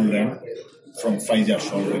start to learn from 5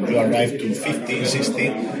 years old, when you arrive to 15,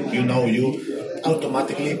 16, you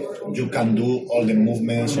automatically you can do all the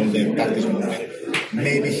movements, all the practice movements.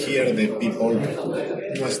 Maybe here the people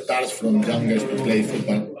start from youngest to play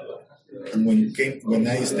football. And when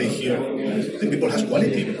I stay here, the people has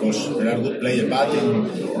quality because there are good players, but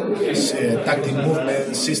in tactic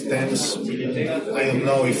movement systems, I don't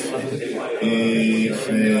know if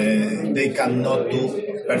they cannot do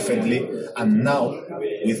perfectly. And now,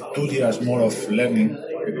 with 2 years more of learning,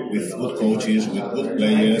 with good coaches, with good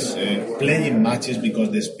players, playing matches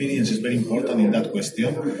because the experience is very important in that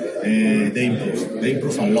question, they improve. They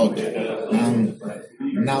improve a lot. And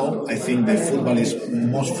now I think the football is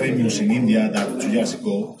most famous in India than 2 years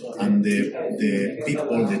ago, and the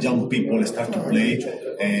people, the young people, start to play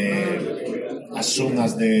as soon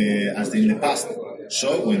as in the past. So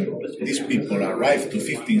when these people arrive to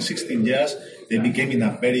 15, 16 years, they became in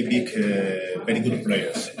a very big, very good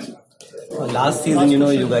players. Last season,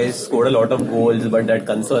 you guys scored a lot of goals, but that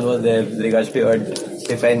concern was there with regards to your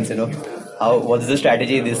defense, What's the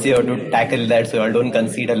strategy this year to tackle that so you all don't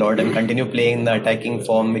concede a lot and continue playing the attacking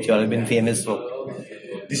form which you all have been famous for?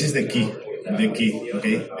 This is the key,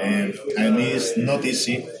 okay? And it's not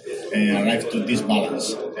easy arrive to this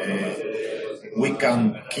balance. We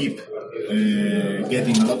can keep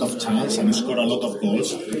getting a lot of chance and score a lot of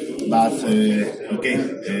goals, but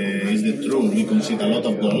it's the truth. We conceded a lot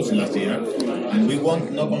of goals last year, and we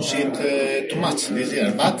want not concede too much this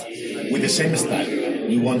year, but with the same style.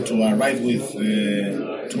 We want to arrive with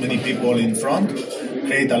too many people in front,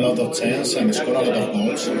 create a lot of chance and score a lot of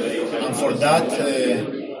goals, and for that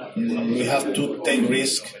we have to take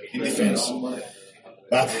risk in defense.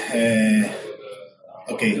 But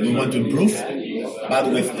we want to improve,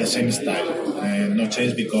 but with the same style. No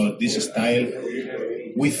change because this style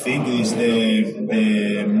we think is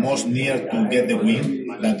the most near to get the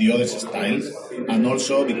win than the other styles, and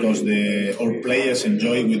also because our players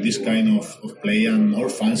enjoy with this kind of play and our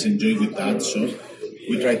fans enjoy with that. So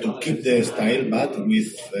we try to keep the style, but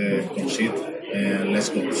with concede less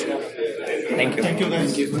goals. Thank you. Thank you,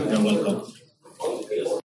 guys. You're welcome.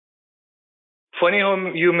 Funny how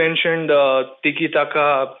you mentioned Tiki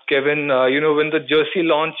Taka, Kevin. When the jersey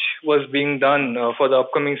launch was being done for the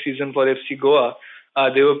upcoming season for FC Goa,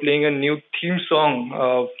 they were playing a new theme song.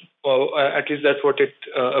 At least that's what it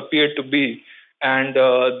appeared to be. And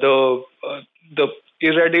the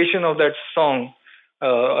irradiation of that song,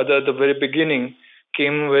 at the very beginning,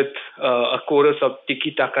 came with a chorus of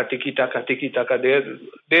Tiki Taka, Tiki Taka, Tiki Taka.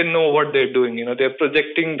 They know what they're doing. They're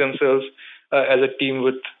projecting themselves as a team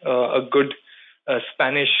with a good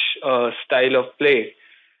Spanish style of play,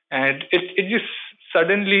 and it just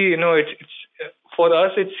suddenly, it's for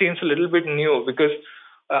us it seems a little bit new because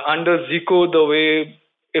under Zico, the way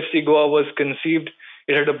FC Goa was conceived,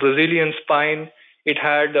 it had a Brazilian spine, it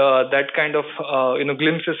had that kind of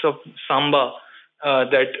glimpses of samba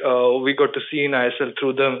that we got to see in ISL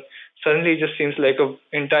through them. Suddenly, it just seems like an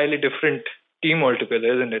entirely different team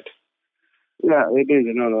altogether, isn't it? Yeah, it is.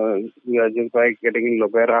 We are just by getting in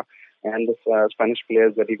Lobera and the Spanish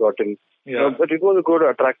players that he got in. Yeah. But it was a good,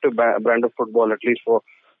 attractive brand of football, at least for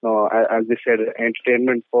as they said,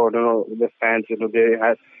 entertainment for the fans. They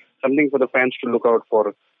had something for the fans to look out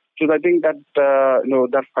for. So I think that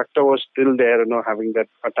that factor was still there. Having that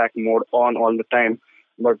attack mode on all the time,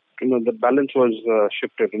 but the balance was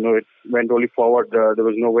shifted. It went only forward. There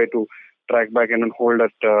was no way to track back and hold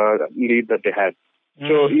that lead that they had.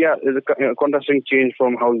 So yeah, it's a contrasting change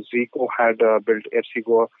from how Zico had built FC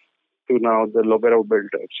Goa to now the Lobero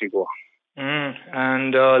built FC Goa.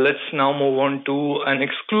 And let's now move on to an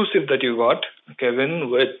exclusive that you got, Kevin,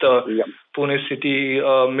 with Pune City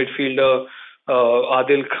midfielder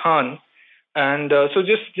Adil Khan. And so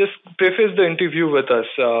just preface the interview with us.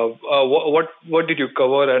 What did you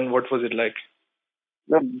cover and what was it like?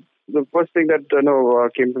 The first thing that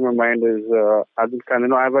came to my mind is Adil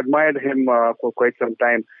Khan. I've admired him for quite some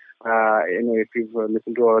time. If you've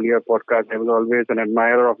listened to earlier podcasts, I was always an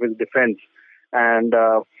admirer of his defense. And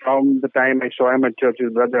from the time I saw him at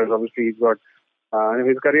Churchill's Brothers, obviously he's got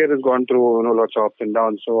his career has gone through lots of ups and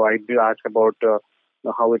downs. So I did ask about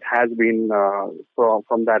how it has been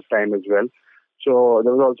from that time as well. So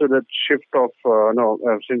there was also that shift of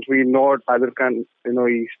since we know Adil Khan,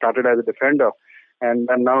 he started as a defender, and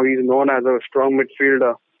now he's known as a strong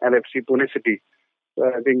midfielder at FC Pune City. So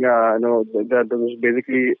I think that was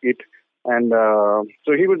basically it. And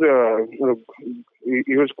so he was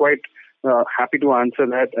he was quite happy to answer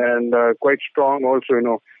that, and quite strong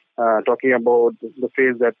also, talking about the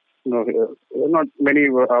phase that, not many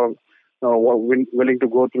were willing to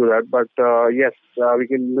go through that. But yes, we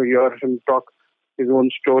can hear him talk his own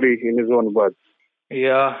story in his own words.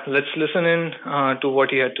 Yeah, let's listen in to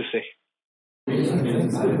what he had to say.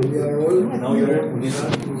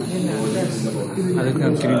 Adil,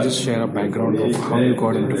 can you just share a background of how you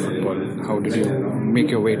got into football? How did you make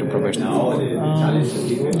your way to professional football?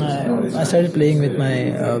 I started playing with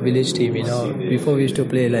my village team. Before we used to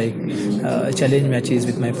play challenge matches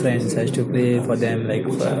with my friends. I used to play for them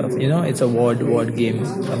it's a ward game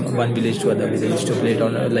from one village to other village. I used to play it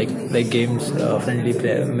on like games, friendly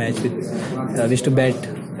match with. We used to bet.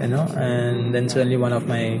 And then suddenly one of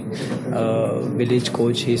my village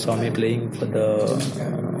coach, he saw me playing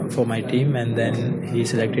for my team, and then he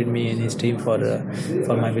selected me in his team for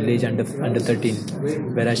my village under 13,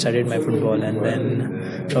 where I started my football. And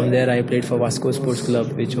then from there I played for Vasco Sports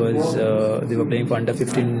Club, which was they were playing for under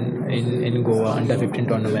 15 in Goa, under 15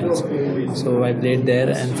 tournaments. So I played there,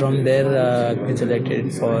 and from there I've been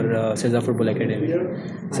selected for Cesar Football Academy.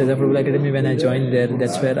 Cesar Football Academy, when I joined there,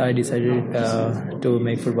 that's where I decided to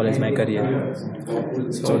make football as my career.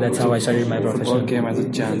 So that's how I started my profession. Football came as a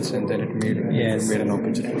chance, and then it made an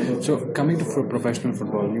opportunity. So coming to professional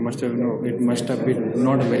football, it must have been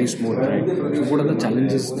not a very smooth ride. So what are the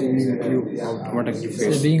challenges what have you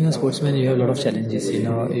faced? So being a sportsman, you have a lot of challenges.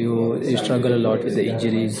 You struggle a lot with the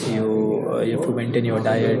injuries. You have to maintain your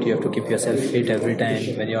diet. You have to keep yourself fit every time.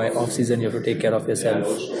 When you're off season, you have to take care of yourself.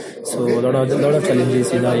 So a lot of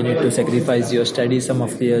challenges. You need to sacrifice your studies. Some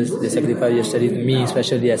of players, they sacrifice your studies. Me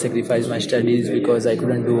especially, I sacrificed my studies because I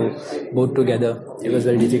couldn't do both together. It was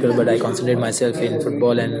very difficult, but I concentrated myself in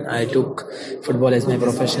football, and I took football as my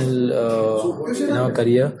professional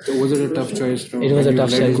career. So was it a tough choice? It was a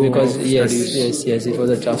tough choice because yes, it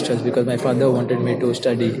was a tough choice because my father wanted me to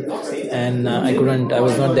study, and I couldn't. I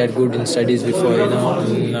was not that good in studies before.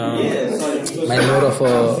 My more of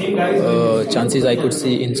chances I could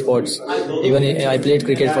see in sports. Even I played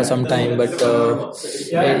cricket for some time, but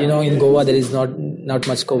in Goa there is not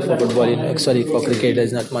much scope for football. For cricket there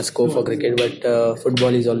is not much scope for cricket, but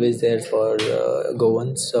football is always there for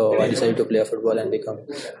Goans. So I decided to play football and become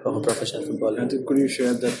a professional footballer. And could you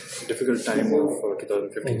share that difficult time of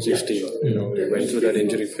 2015-16? You went through that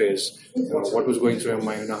injury phase. What was going through your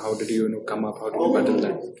mind? How did you come up? How did you battle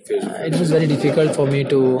that phase? It was very difficult for me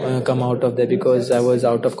to come out of that because I was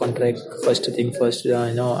out of contract. First thing first,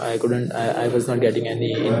 I couldn't. I was not getting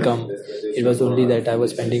any income. It was only that I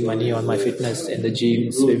was spending money on my fitness in the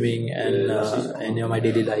gym, swimming, and my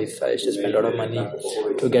daily life. I used to spend a lot of money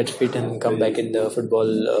to get fit and come back in the football.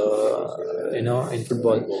 In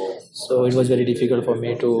football. So it was very difficult for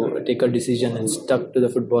me to take a decision and stuck to the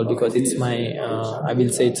football because it's my. I will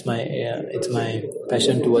say it's my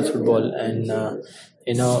passion towards football and.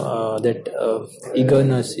 That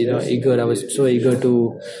eagerness, I was so eager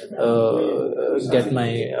to get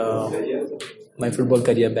my football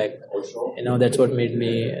career back. That's what made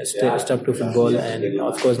me stuck to football, and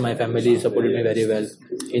of course my family supported me very well.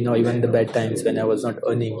 Even the bad times when I was not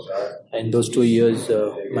earning, and those 2 years,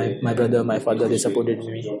 my brother, my father, they supported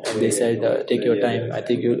me, and they said, "Take your time. I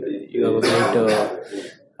think you have a great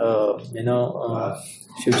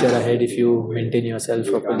future ahead if you maintain yourself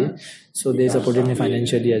properly. So they supported me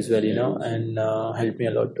financially as well, and helped me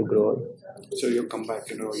a lot to grow. So you come back,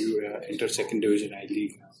 you entered second division I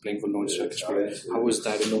League, playing for Lone Star Express. How was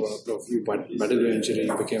that? You battled your injury,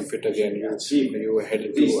 you became fit again. You were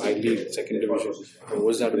headed to I League second division.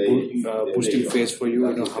 Was that a boosting phase for you?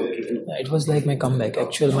 How did you? It was like my comeback.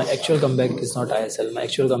 My actual comeback is not ISL. My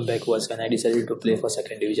actual comeback was when I decided to play for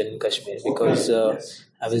second division in Kashmir because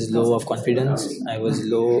I was low of confidence. I was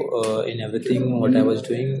low in everything what I was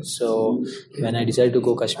doing. So when I decided to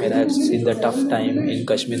go Kashmir, I've seen the tough time in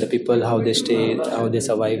Kashmir. The people, how they stay, how they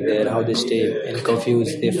survive there, how they stay in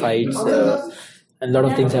curfews, they fight. A lot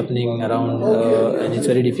of things happening around, and it's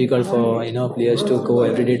very difficult for players to go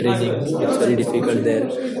everyday training. It's very difficult there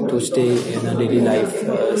to stay in a daily life.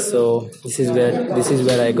 So this is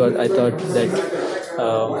where I thought that.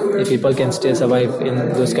 If people can stay survive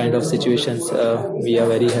in those kind of situations, we are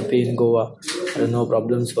very happy in Goa. There are no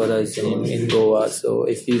problems for us in Goa. So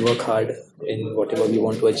if we work hard in whatever we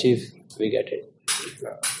want to achieve, we get it.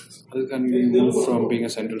 Adil Khan, you moved from being a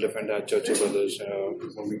central defender at Churchill Brothers,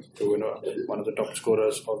 moving to one of the top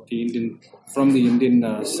scorers of the Indian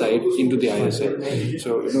side into the ISL.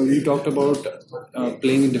 So you talked about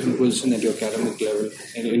playing in different positions at your academic level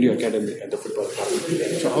in your academy at the football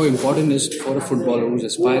academy. So how important is for a footballer who's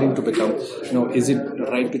aspiring to become? Is it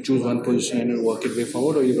right to choose one position and work it way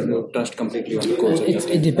forward, or you're going to trust completely on the coach?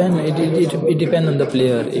 It depends. It depends on the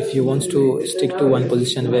player. If he wants to stick to one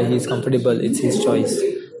position where he's comfortable, it's his choice.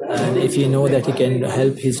 And if he know that he can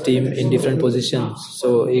help his team in different positions,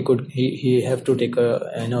 so he have to take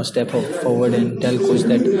a step forward and tell coach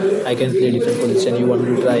that I can play different position. You want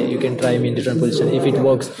to try, you can try me in different position. If it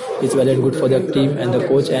works, it's well and good for the team and the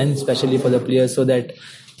coach, and especially for the players, so that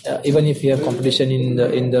even if he have competition in the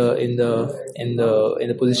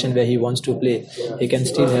position where he wants to play, he can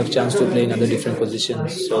still have chance to play in other different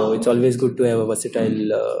positions. So it's always good to have a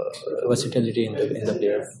versatility in the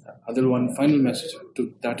player. Adil, one final message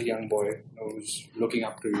to that young boy who's looking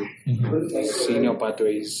up to you. He's seen your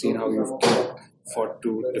pathway, he's seen how you've fought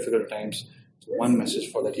through difficult times. So one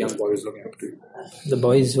message for that young boy who's looking up to you. The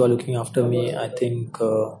boys who are looking after me, I think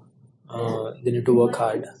they need to work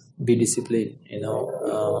hard, be disciplined,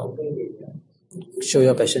 show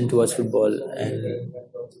your passion towards football and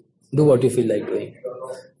do what you feel like doing.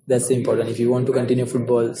 That's important. If you want to continue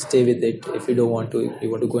football, stay with it. If you don't want to,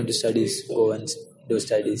 you want to go into studies, go and do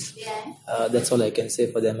studies. That's all I can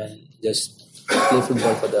say for them, and just play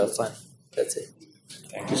football for the fun. That's it.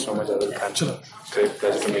 Thank you so much, Adil Khan. Great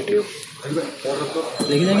pleasure to meet you.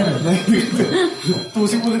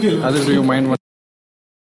 Adil, do you mind?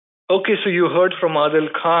 Okay, so you heard from Adil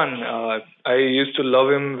Khan. I used to love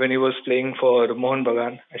him when he was playing for Mohun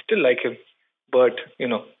Bagan. I still like him, but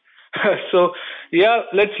So yeah,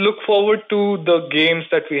 let's look forward to the games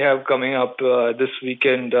that we have coming up this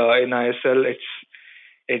weekend in ISL.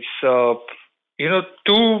 It's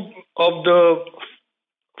two of the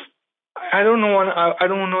I don't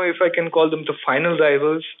know if I can call them the final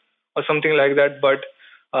rivals or something like that, but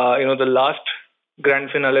the last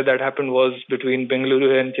grand finale that happened was between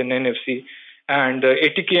Bengaluru and Chennai FC, and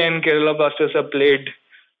ATK and Kerala Blasters have played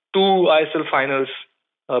two ISL finals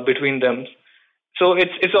between them. So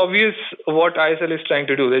it's obvious what ISL is trying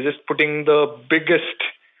to do. They're just putting the biggest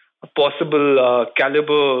possible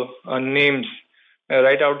caliber names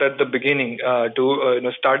right out at the beginning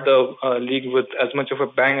to start the league with as much of a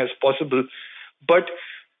bang as possible. But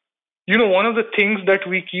one of the things that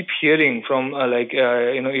we keep hearing from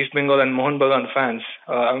East Bengal and Mohun Bagan fans,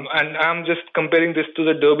 and I'm just comparing this to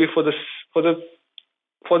the derby for the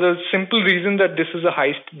simple reason that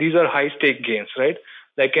these are high stake games, right?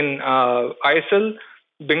 Like in ISL,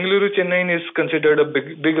 Bengaluru Chennai is considered a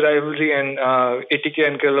big rivalry, and ATK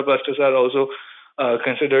and Kerala Blasters are also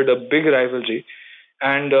considered a big rivalry,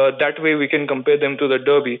 and that way we can compare them to the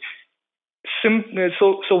derby.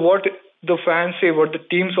 So what the fans say, what the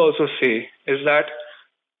teams also say, is that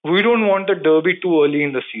we don't want the derby too early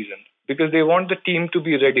in the season because they want the team to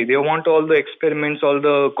be ready. They want all the experiments, all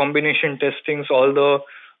the combination testings, all the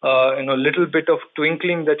little bit of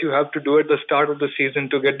twinkling that you have to do at the start of the season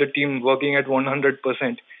to get the team working at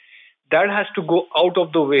 100%. That has to go out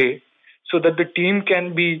of the way so that the team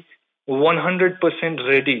can be 100%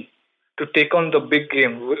 ready to take on the big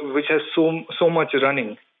game, which has so much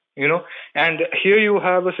running, And here you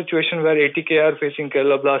have a situation where ATK are facing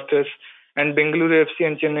Kerala Blasters, and Bengaluru FC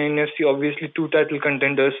and Chennai FC, obviously two title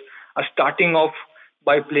contenders, are starting off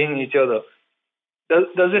by playing each other.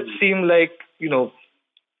 Does it seem like,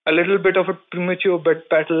 a little bit of a premature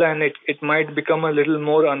battle, and it might become a little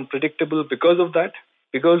more unpredictable because of that?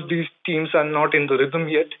 because these teams are not in the rhythm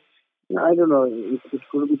yet? I don't know. It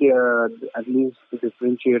could be at least the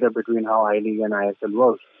differentiator between how I-League and ISL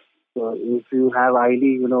works. So if you have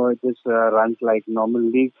I-League, it just runs like normal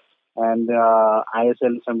league, and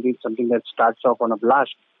ISL is something that starts off on a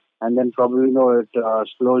blast, and then probably it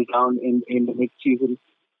slows down in the mid-season.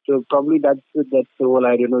 So probably that's the whole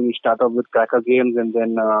idea. You start off with cracker games, and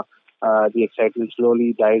then the excitement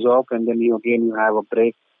slowly dies off, and then you have a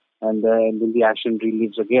break, and then the action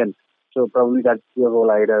relives again. So probably that's the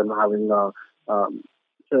whole idea of having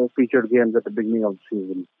featured games at the beginning of the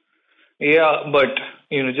season. Yeah, but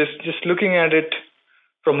just looking at it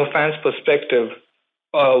from a fan's perspective,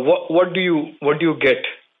 what do you get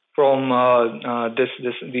from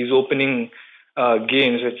these opening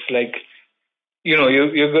games? It's like you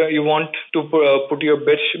want to put your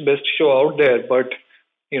best show out there, but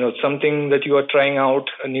something that you are trying out,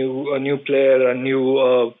 a new player, a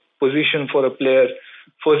new position for a player,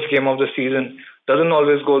 first game of the season, doesn't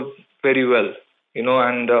always go very well,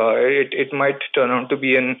 and it might turn out to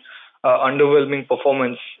be an underwhelming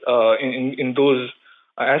performance in those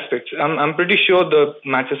aspects. I'm pretty sure the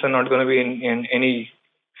matches are not going to be in any.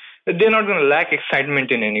 They're not going to lack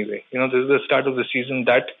excitement in any way. This is the start of the season.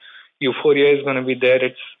 That euphoria is going to be there.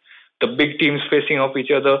 It's the big teams facing off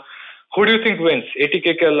each other. Who do you think wins?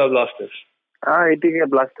 ATK Kerala Blasters? ATK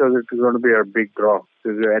Blasters is going to be a big draw.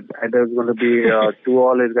 Either it's going to be 2-2,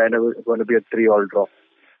 it's going to be a 3-3 draw.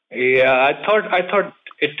 Yeah, I thought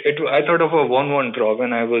of a 1-1 draw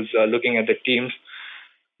when I was looking at the teams.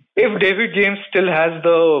 If David James still has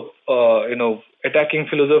the attacking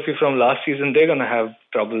philosophy from last season, they're gonna have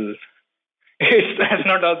trouble. That's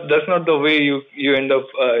not the way you end up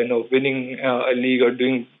winning a league or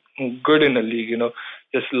doing good in a league.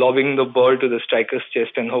 Just lobbing the ball to the striker's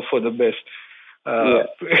chest and hope for the best.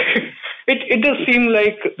 It does seem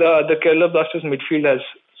like the Kerala Blasters midfield has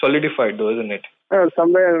solidified, though, isn't it?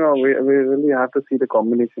 Somewhere, we really have to see the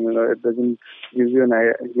combination. It doesn't give you an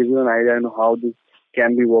idea how this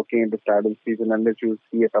can be working at the start of the season unless you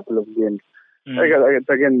see a couple of games. It's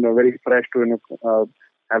again very fresh to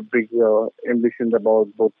have big ambitions about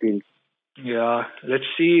both teams. Yeah, let's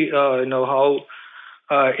see how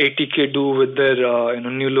ATK do with their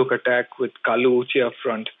new look attack with Kalu Uche up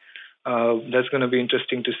front. That's going to be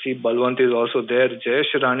interesting to see. Balwant is also there.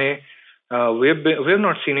 Jayesh Rane. We have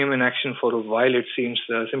not seen him in action for a while, it seems,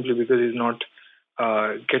 simply because he's not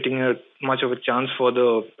getting much of a chance for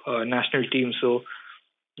the national team. So,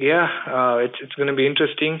 it's going to be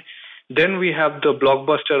interesting. Then we have the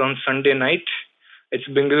blockbuster on Sunday night. It's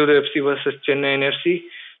Bengaluru FC versus Chennai FC.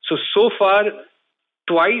 So far,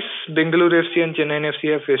 twice Bengaluru FC and Chennai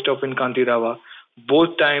FC have faced off in Kantirava.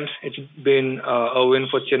 Both times it's been a win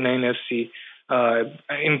for Chennai FC.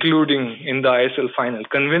 Including in the ISL final.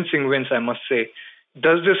 Convincing wins, I must say.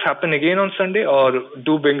 Does this happen again on Sunday, or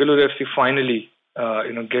do Bengaluru FC finally,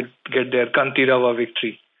 get their Kantirava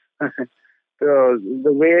victory? So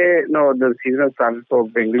the way the season has started for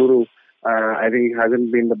Bengaluru, I think it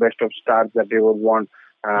hasn't been the best of starts that they would want.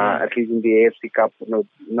 At least in the AFC Cup,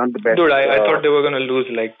 not the best. Dude, I thought they were going to lose.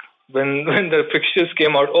 Like when the fixtures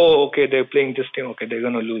came out, okay, they're playing this team. Okay, they're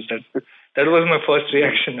going to lose. That was my first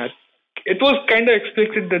reaction. It was kind of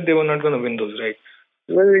expected that they were not going to win those, right?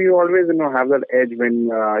 Well, you always have that edge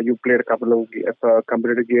when you played a couple of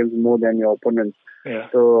competitive games more than your opponents. Yeah.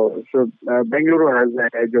 So Bengaluru has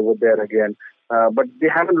that edge over there again, but they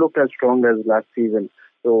haven't looked as strong as last season.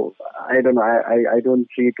 So I don't know. I don't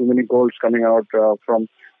see too many goals coming out from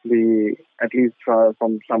at least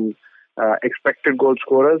from some expected goal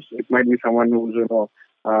scorers. It might be someone who's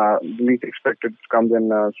least expected comes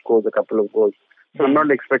and scores a couple of goals. So I'm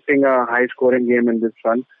not expecting a high-scoring game in this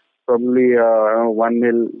one. Probably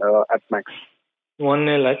 1-0 at max.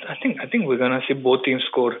 1-0. I think we're gonna see both teams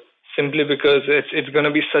score simply because it's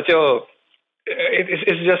gonna be such a.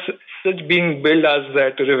 It's just such being billed as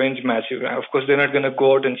that revenge match. Of course, they're not gonna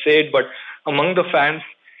go out and say it, but among the fans,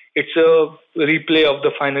 it's a replay of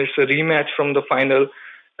the final. It's a rematch from the final.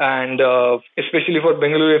 And especially for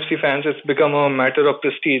Bengaluru FC fans, it's become a matter of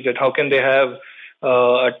prestige that how can they have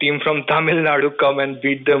a team from Tamil Nadu come and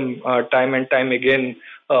beat them time and time again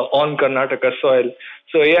on Karnataka soil.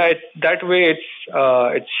 So that way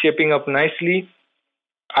it's shaping up nicely.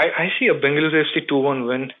 I see a Bengaluru FC 2-1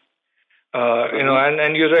 win.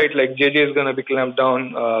 And you're right. Like JJ is going to be clamped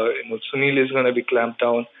down. Sunil is going to be clamped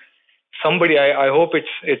down. Somebody, I hope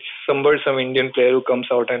it's some Indian player who comes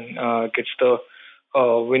out and gets the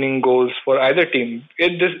winning goals for either team.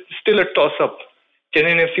 It's still a toss-up.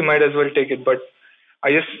 Chennai FC might as well take it, but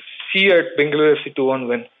I just see a Bengaluru FC 2-1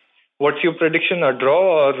 win. What's your prediction? A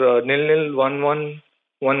draw or 0-0, 1-1?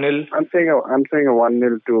 1-0? I'm saying a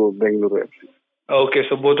 1-0 to Bengaluru FC. Okay,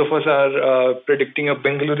 so both of us are predicting a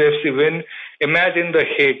Bengaluru FC win. Imagine the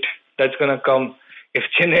hate that's going to come if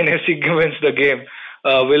Chennai FC wins the game.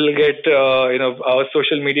 We'll get, our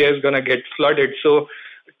social media is going to get flooded. So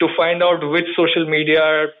to find out which social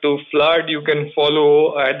media to flood, you can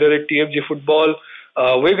follow @TFG Football.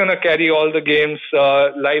 We're going to carry all the games,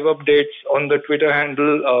 live updates on the Twitter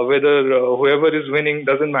handle, whether whoever is winning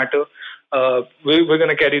doesn't matter. We're going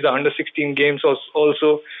to carry the under 16 games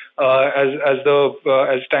also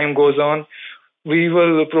as time goes on. We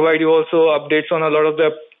will provide you also updates on a lot of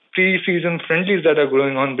the pre-season friendlies that are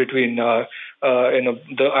going on between the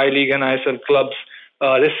I-League and ISL clubs.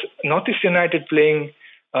 This Northeast United playing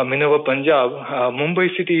Minerva Punjab. Mumbai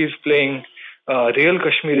City is playing Real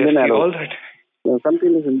Kashmir FC. All that. Some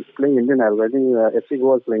team is playing Indian Arrows. I think FC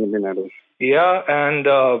Goa is playing Indian Arrows. Yeah, and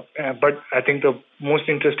but I think the most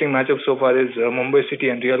interesting matchup so far is Mumbai City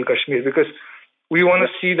and Real Kashmir, because we want to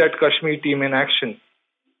see that Kashmir team in action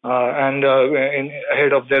and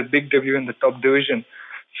ahead of their big debut in the top division.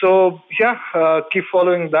 So yeah, keep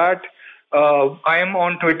following that. I am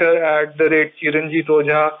on Twitter @Chiranjit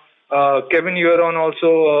Ojha. Kevin, you are on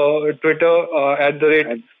also Twitter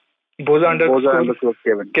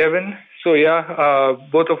 @Boza_Kevin. Kevin. So yeah,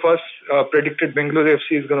 both of us predicted Bengaluru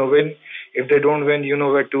FC is going to win. If they don't win, you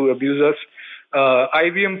know where to abuse us.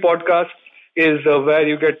 IVM Podcast is where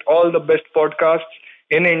you get all the best podcasts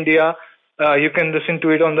in India. You can listen to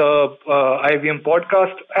it on the IVM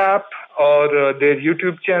Podcast app or their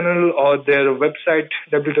YouTube channel or their website,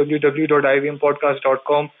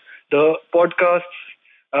 www.ivmpodcast.com. The podcasts,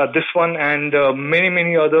 this one and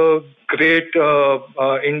many other great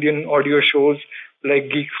Indian audio shows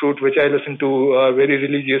like Geek Fruit, which I listen to very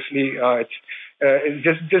religiously.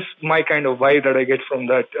 It's just my kind of vibe that I get from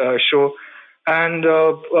that show. And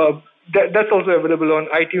that's also available on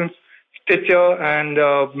iTunes, Stitcher, and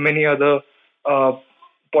many other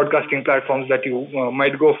podcasting platforms that you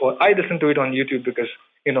might go for. I listen to it on YouTube because,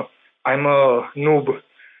 I'm a noob.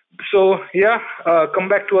 So, yeah, come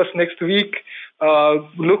back to us next week.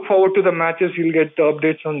 Look forward to the matches. You'll get the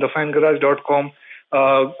updates on thefangarage.com.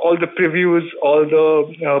 All the previews, all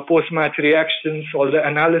the post-match reactions, all the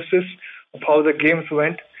analysis of how the games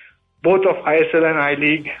went, both of ISL and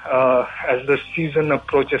I-League as the season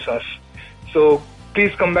approaches us. So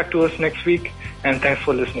please come back to us next week, and thanks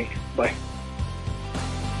for listening. Bye.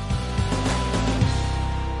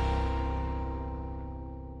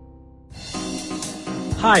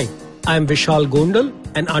 Hi, I'm Vishal Gondal,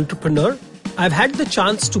 an entrepreneur. I've had the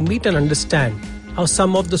chance to meet and understand how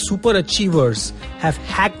some of the super achievers have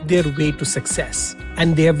hacked their way to success,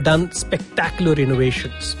 and they have done spectacular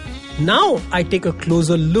innovations. Now I take a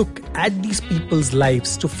closer look at these people's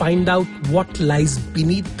lives to find out what lies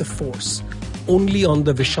beneath the force, only on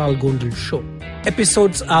the Vishal Gondal Show.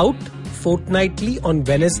 Episodes out fortnightly on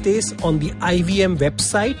Wednesdays on the IVM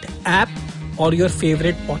website, app, or your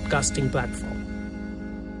favorite podcasting platform.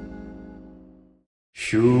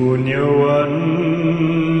 Shunyavan,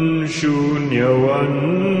 Shunyavan,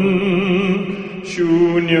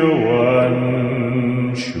 Shunyavan,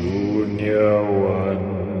 Shunyavan.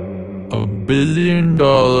 $1 billion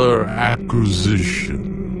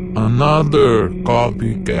acquisition. Another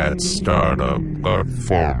copycat startup got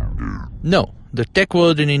formed. No, the tech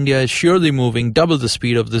world in India is surely moving double the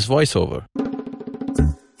speed of this voiceover.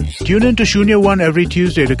 Tune in to Shunya One every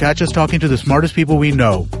Tuesday to catch us talking to the smartest people we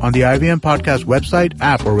know on the IVM Podcast website,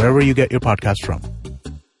 app, or wherever you get your podcasts from.